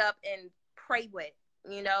wake up and pray with.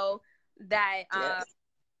 That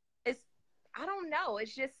it's. I don't know.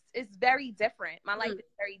 It's very different. My life is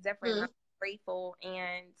very different. I'm grateful,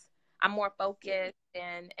 and I'm more focused,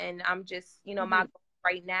 and I'm just my goal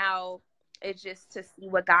right now is just to see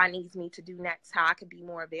what God needs me to do next. How I could be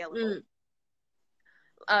more available.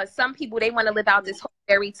 Some people, they want to live out this whole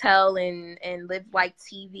fairy tale and live like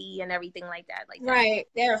TV and everything like that. Right.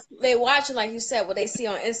 They watching, like you said, what they see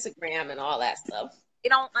on Instagram and all that stuff. They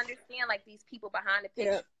don't understand these people behind the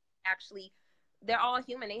picture. Actually, they're all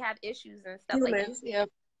human. They have issues and stuff like that. Yeah.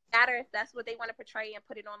 Matter if that's what they want to portray and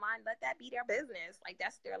put it online, let that be their business.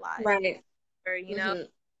 That's their life. Right. Or,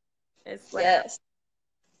 it's whatever. Yes.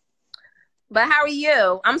 But how are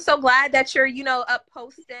you? I'm so glad that you're, up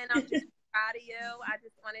posting. I'm just proud of you. I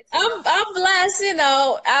just wanted to. I'm blessed.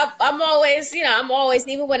 I'm always,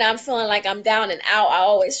 even when I'm feeling like I'm down and out, I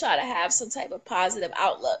always try to have some type of positive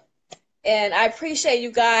outlook. And I appreciate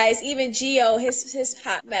you guys. Even Gio, his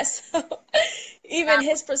hot mess, even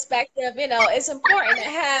his perspective. It's important to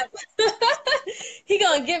have. He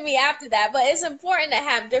gonna get me after that, but it's important to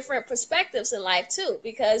have different perspectives in life too,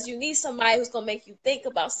 because you need somebody who's gonna make you think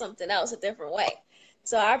about something else a different way.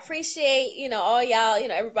 So I appreciate, all y'all,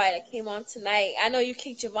 everybody that came on tonight. I know you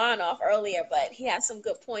kicked Javon off earlier, but he had some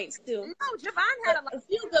good points too. No, Javon had a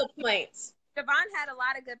few good points. Javon had a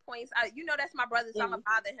lot of good points. That's my brother, so I'm gonna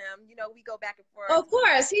bother him. We go back and forth. Of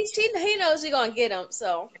course, he knows you're gonna get him.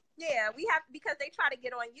 So yeah, we have, because they try to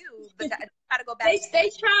get on you. They try to go back. They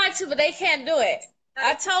try to, but they can't do it. No,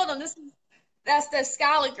 I told them that's the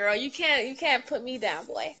scholar girl. You can't put me down,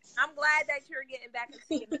 boy. I'm glad that you're getting back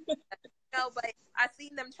into it. But I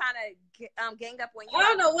seen them trying to gang up on you. I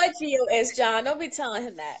don't know what Gio is, John. Don't be telling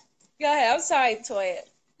him that. Go ahead. I'm sorry, Toya.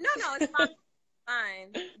 No, it's fine.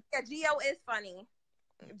 Fine. Yeah, Gio is funny.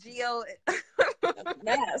 Gio.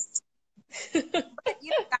 Yes.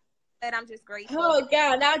 But I'm just grateful. Oh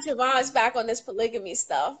God! Now Javon's back on this polygamy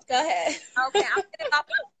stuff. Go ahead. Okay, I'm getting off.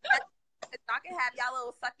 I can have y'all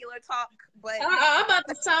little succulent talk, but I'm about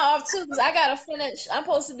to sign off too because I gotta finish. I'm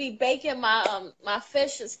supposed to be baking my my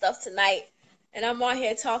fish and stuff tonight, and I'm on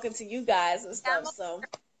here talking to you guys and stuff. So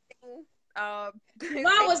Javon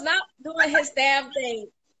was not doing his damn thing.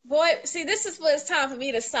 Boy, see, this is what it's time for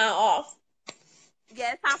me to sign off.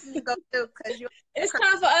 Yeah, it's time for me to go too, because it's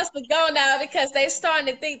time for us to go now because they starting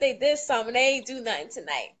to think they did something. They ain't do nothing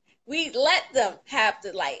tonight. We let them have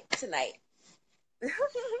the light tonight.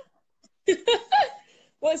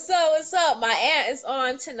 What's up? What's up? My aunt is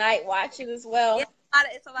on tonight watching as well.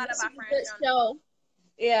 It's a lot of our friends. Show.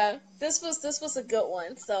 Yeah, this was a good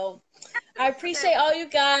one. So I appreciate all you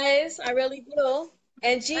guys. I really do.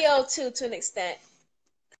 And Geo too, to an extent.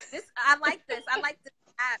 I like this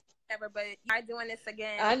app, whatever, but you are doing this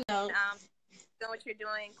again. I know. Doing what you're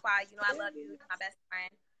doing, Quad. You know I love you. You're my best friend.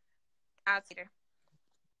 I'll see you.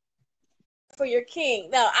 For your king.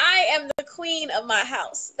 Now I am the queen of my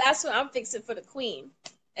house. That's what I'm fixing for the queen.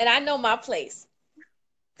 And I know my place.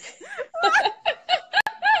 How do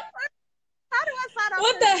I sign up?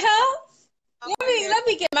 What the hell? Let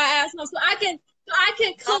me get my ass on so I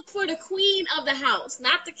can cook for the queen of the house,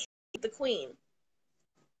 not the king, the queen.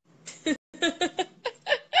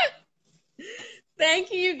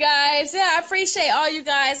 Thank you guys. Yeah, I appreciate all you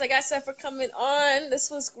guys, like I said, for coming on.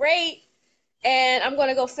 This was great. And I'm going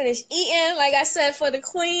to go finish eating, like I said, for the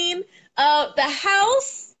queen of the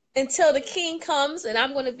house until the king comes, and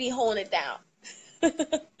I'm going to be holding it down.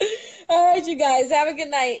 All right, you guys. Have a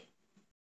good night.